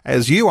 because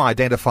as you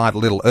identified a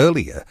little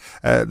earlier,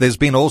 there's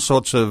been all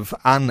sorts of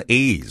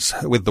unease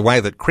with the way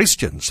that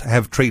Christians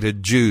have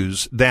treated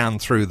Jews down down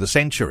through the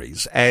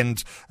centuries,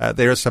 and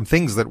there are some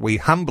things that we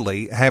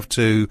humbly have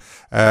to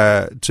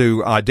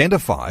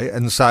identify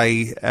and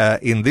say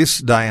in this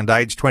day and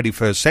age,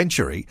 21st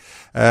century,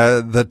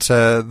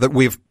 that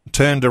we've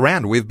turned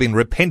around. We've been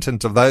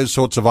repentant of those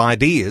sorts of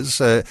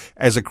ideas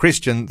as a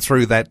Christian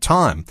through that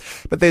time.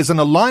 But there's an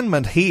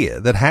alignment here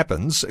that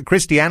happens.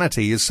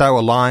 Christianity is so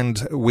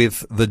aligned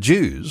with the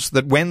Jews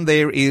that when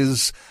there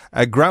is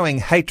a growing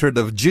hatred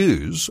of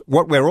Jews,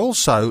 what we're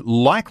also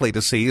likely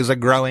to see is a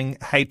growing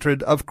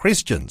hatred of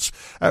Christians.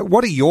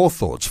 What are your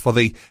thoughts for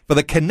the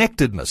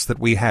connectedness that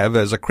we have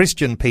as a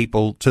Christian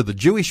people to the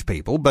Jewish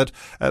people, but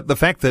the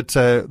fact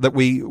that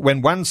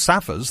when one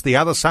suffers, the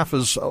other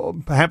suffers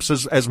perhaps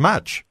as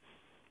much?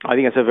 I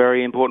think that's a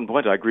very important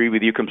point. I agree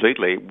with you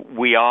completely.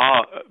 We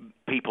are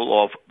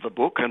people of the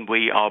book, and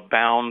we are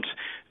bound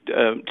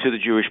to the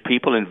Jewish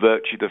people in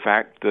virtue of the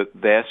fact that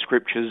their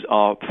scriptures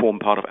form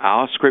part of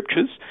our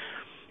scriptures.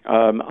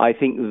 I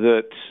think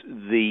that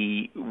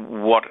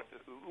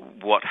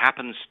what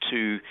happens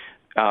to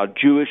our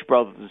Jewish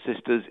brothers and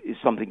sisters is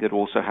something that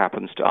also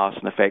happens to us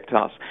and affects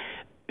us.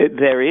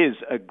 There is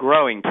a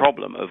growing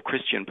problem of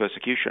Christian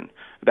persecution,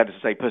 that is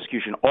to say,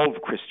 persecution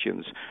of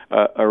Christians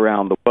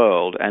around the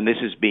world, and this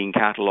is being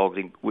catalogued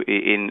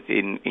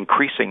in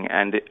increasing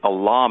and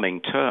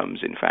alarming terms,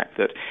 in fact,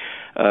 that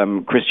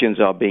Christians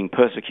are being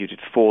persecuted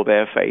for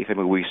their faith. I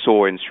mean, we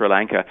saw in Sri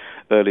Lanka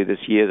earlier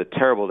this year the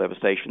terrible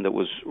devastation that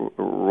was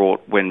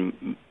wrought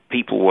when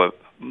people were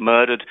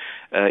murdered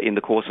in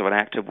the course of an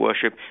act of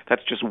worship.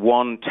 That's just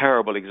one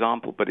terrible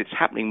example, but it's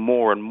happening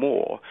more and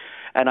more.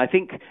 And I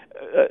think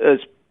as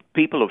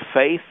people of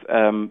faith,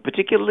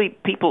 particularly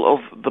people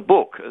of the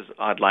book, as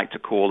I'd like to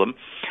call them,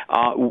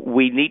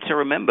 we need to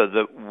remember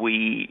that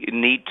we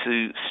need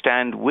to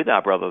stand with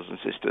our brothers and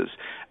sisters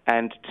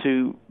and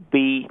to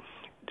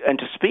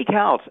speak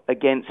out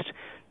against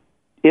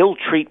ill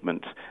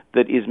treatment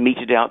that is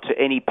meted out to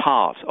any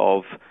part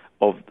of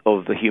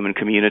the human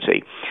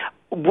community.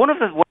 One of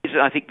the ways that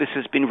I think this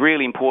has been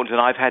really important,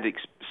 and I've had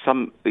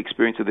some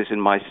experience of this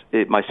in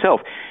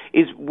myself,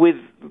 is with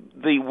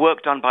the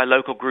work done by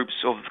local groups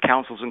of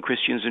councils and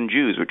Christians and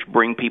Jews, which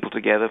bring people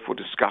together for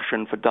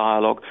discussion, for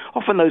dialogue.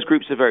 Often those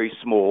groups are very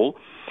small,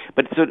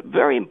 but it's a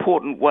very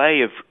important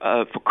way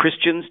for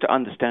Christians to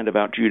understand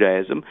about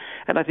Judaism,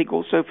 and I think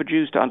also for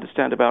Jews to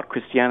understand about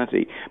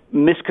Christianity.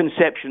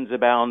 Misconceptions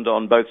abound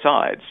on both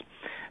sides.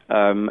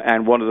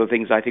 And one of the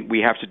things I think we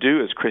have to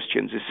do as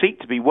Christians is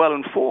seek to be well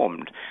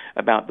informed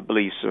about the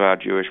beliefs of our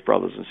Jewish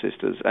brothers and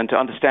sisters and to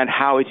understand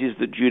how it is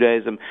that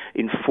Judaism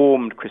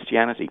informed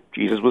Christianity.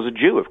 Jesus was a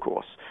Jew, of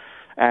course,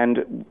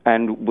 and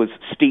was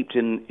steeped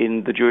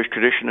in the Jewish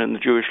tradition and the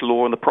Jewish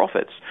law and the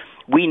prophets.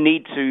 We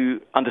need to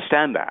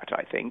understand that,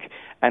 I think,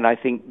 and I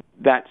think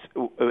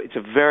it's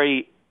a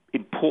very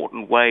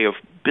important way of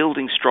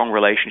building strong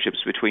relationships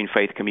between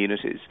faith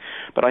communities.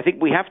 But I think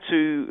we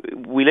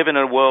live in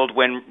a world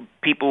when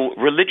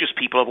religious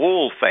people of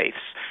all faiths,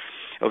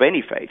 of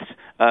any faiths,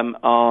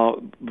 are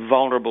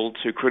vulnerable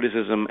to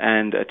criticism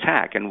and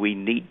attack, and we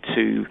need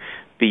to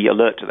be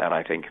alert to that,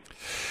 I think.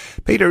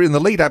 Peter, in the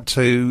lead up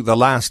to the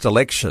last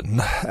election,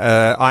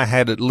 I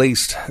had at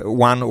least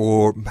one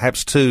or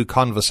perhaps two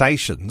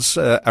conversations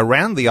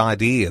around the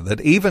idea that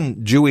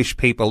even Jewish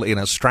people in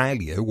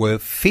Australia were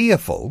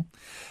fearful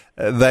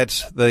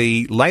that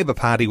the Labor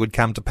Party would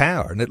come to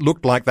power, and it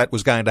looked like that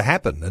was going to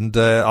happen. And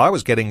I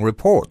was getting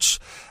reports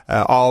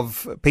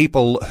of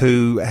people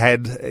who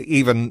had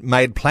even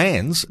made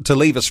plans to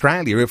leave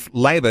Australia if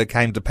Labor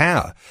came to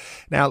power.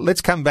 Now,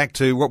 let's come back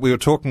to what we were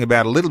talking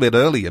about a little bit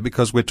earlier,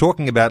 because we're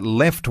talking about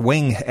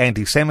left-wing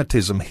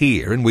anti-Semitism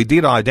here, and we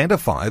did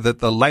identify that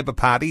the Labor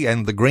Party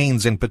and the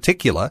Greens in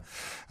particular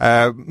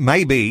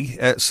may be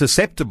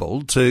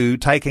susceptible to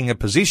taking a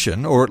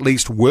position, or at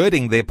least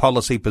wording their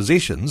policy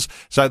positions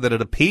so that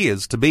it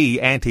appears to be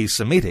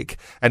anti-Semitic,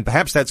 and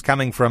perhaps that's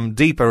coming from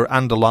deeper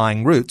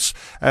underlying roots,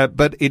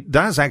 but it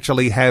does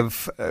actually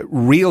have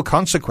real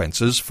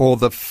consequences for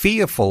the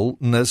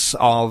fearfulness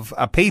of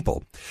a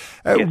people.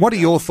 Yes. What are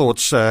your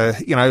thoughts, so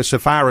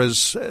far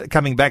as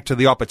coming back to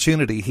the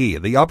opportunity here,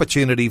 the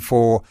opportunity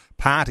for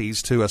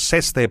parties to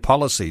assess their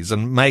policies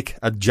and make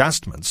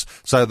adjustments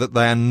so that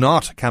they are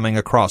not coming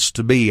across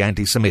to be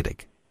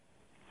anti-Semitic?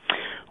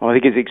 Well, I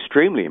think it's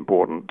extremely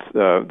important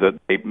that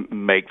they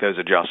make those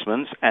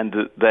adjustments, and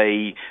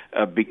that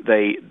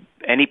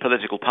any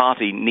political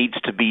party needs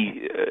to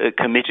be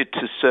committed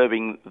to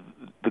serving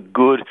the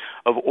good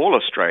of all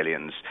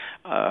Australians.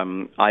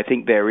 I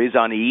think there is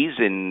unease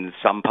in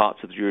some parts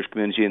of the Jewish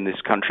community in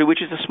this country,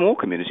 which is a small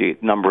community.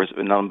 Numbers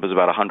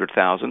about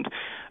 100,000.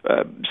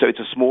 So it's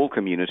a small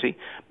community,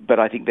 but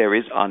I think there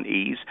is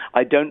unease.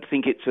 I don't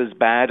think it's as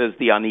bad as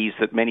the unease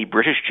that many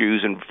British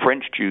Jews and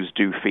French Jews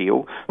do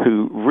feel,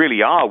 who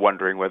really are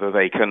wondering whether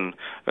they can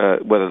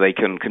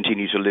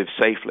continue to live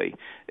safely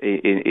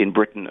in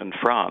Britain and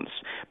France.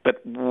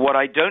 But what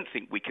I don't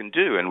think we can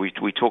do, and we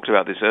talked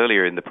about this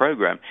earlier in the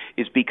program,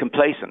 is just be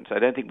complacent. I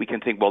don't think we can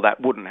think, well,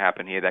 that wouldn't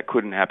happen here, that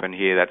couldn't happen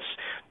here.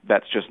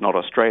 That's just not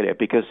Australia.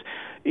 Because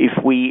if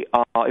we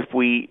are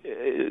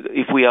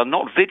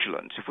not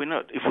vigilant, if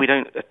we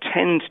don't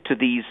attend to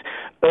these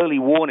early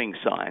warning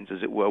signs,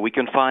 as it were, we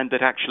can find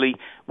that actually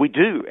we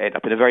do end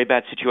up in a very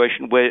bad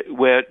situation where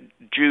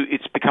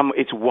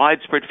it's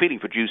widespread feeling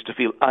for Jews to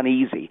feel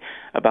uneasy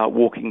about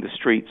walking the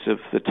streets of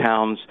the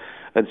towns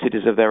and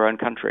cities of their own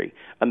country.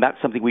 And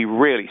that's something we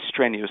really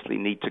strenuously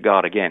need to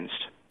guard against.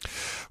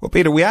 Well,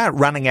 Peter, we are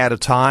running out of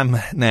time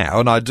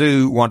now, and I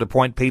do want to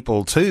point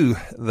people to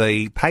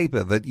the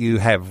paper that you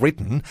have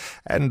written,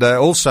 and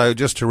also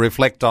just to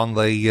reflect on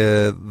the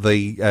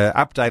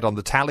update on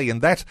the tally,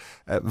 and that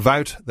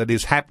vote that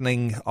is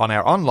happening on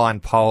our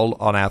online poll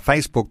on our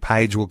Facebook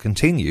page will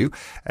continue.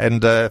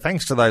 And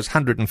thanks to those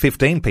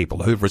 115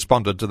 people who've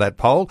responded to that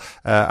poll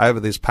over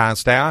this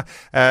past hour,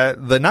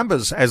 the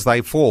numbers as they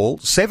fall,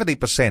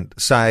 70%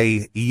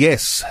 say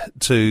yes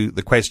to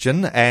the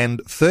question,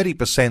 and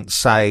 30%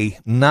 say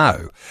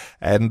no.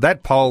 And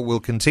that poll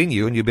will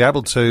continue, and you'll be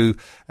able to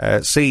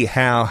see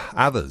how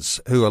others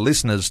who are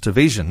listeners to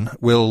Vision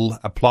will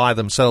apply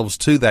themselves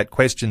to that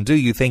question. Do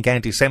you think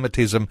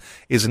anti-Semitism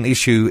is an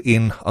issue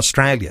in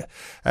Australia?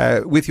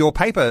 With your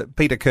paper,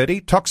 Peter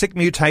Kurti, Toxic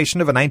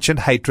Mutation of an Ancient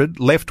Hatred,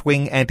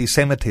 Left-Wing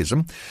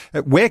Anti-Semitism,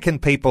 where can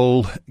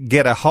people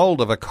get a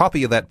hold of a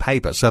copy of that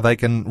paper so they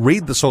can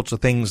read the sorts of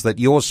things that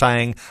you're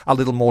saying a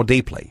little more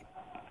deeply?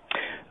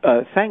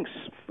 Thanks,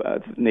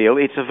 Neil.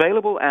 It's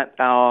available at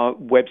our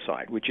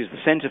website, which is the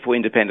Centre for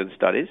Independent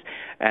Studies,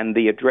 and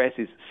the address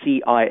is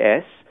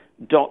cis.org.au.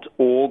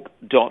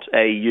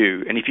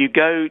 And if you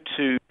go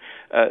to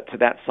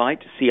that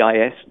site,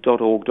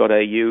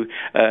 cis.org.au,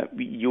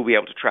 you'll be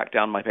able to track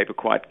down my paper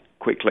quite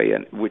quickly,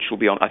 and which will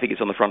be on, I think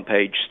it's on the front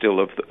page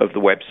still of the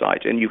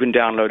website, and you can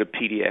download a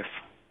PDF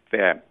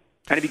there.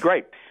 And it'd be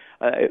great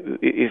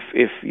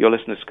if your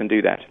listeners can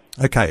do that.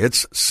 Okay,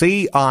 it's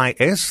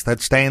CIS, that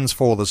stands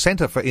for the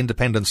Centre for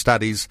Independent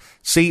Studies,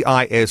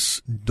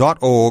 cis.org.au.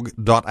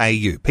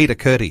 Peter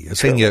Kurti, a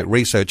Senior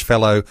Research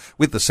Fellow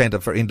with the Centre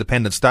for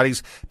Independent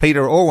Studies.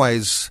 Peter,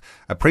 always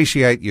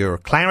appreciate your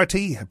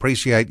clarity,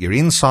 appreciate your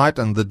insight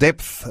and the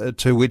depth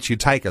to which you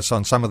take us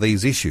on some of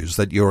these issues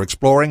that you're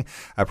exploring.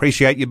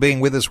 Appreciate you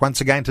being with us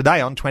once again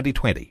today on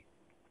 2020.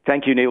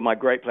 Thank you, Neil. My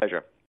great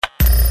pleasure.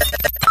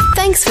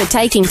 Thanks for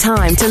taking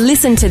time to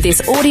listen to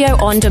this audio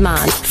on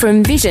demand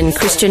from Vision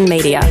Christian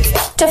Media.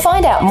 To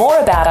find out more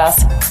about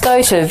us,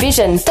 go to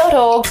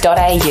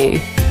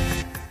vision.org.au.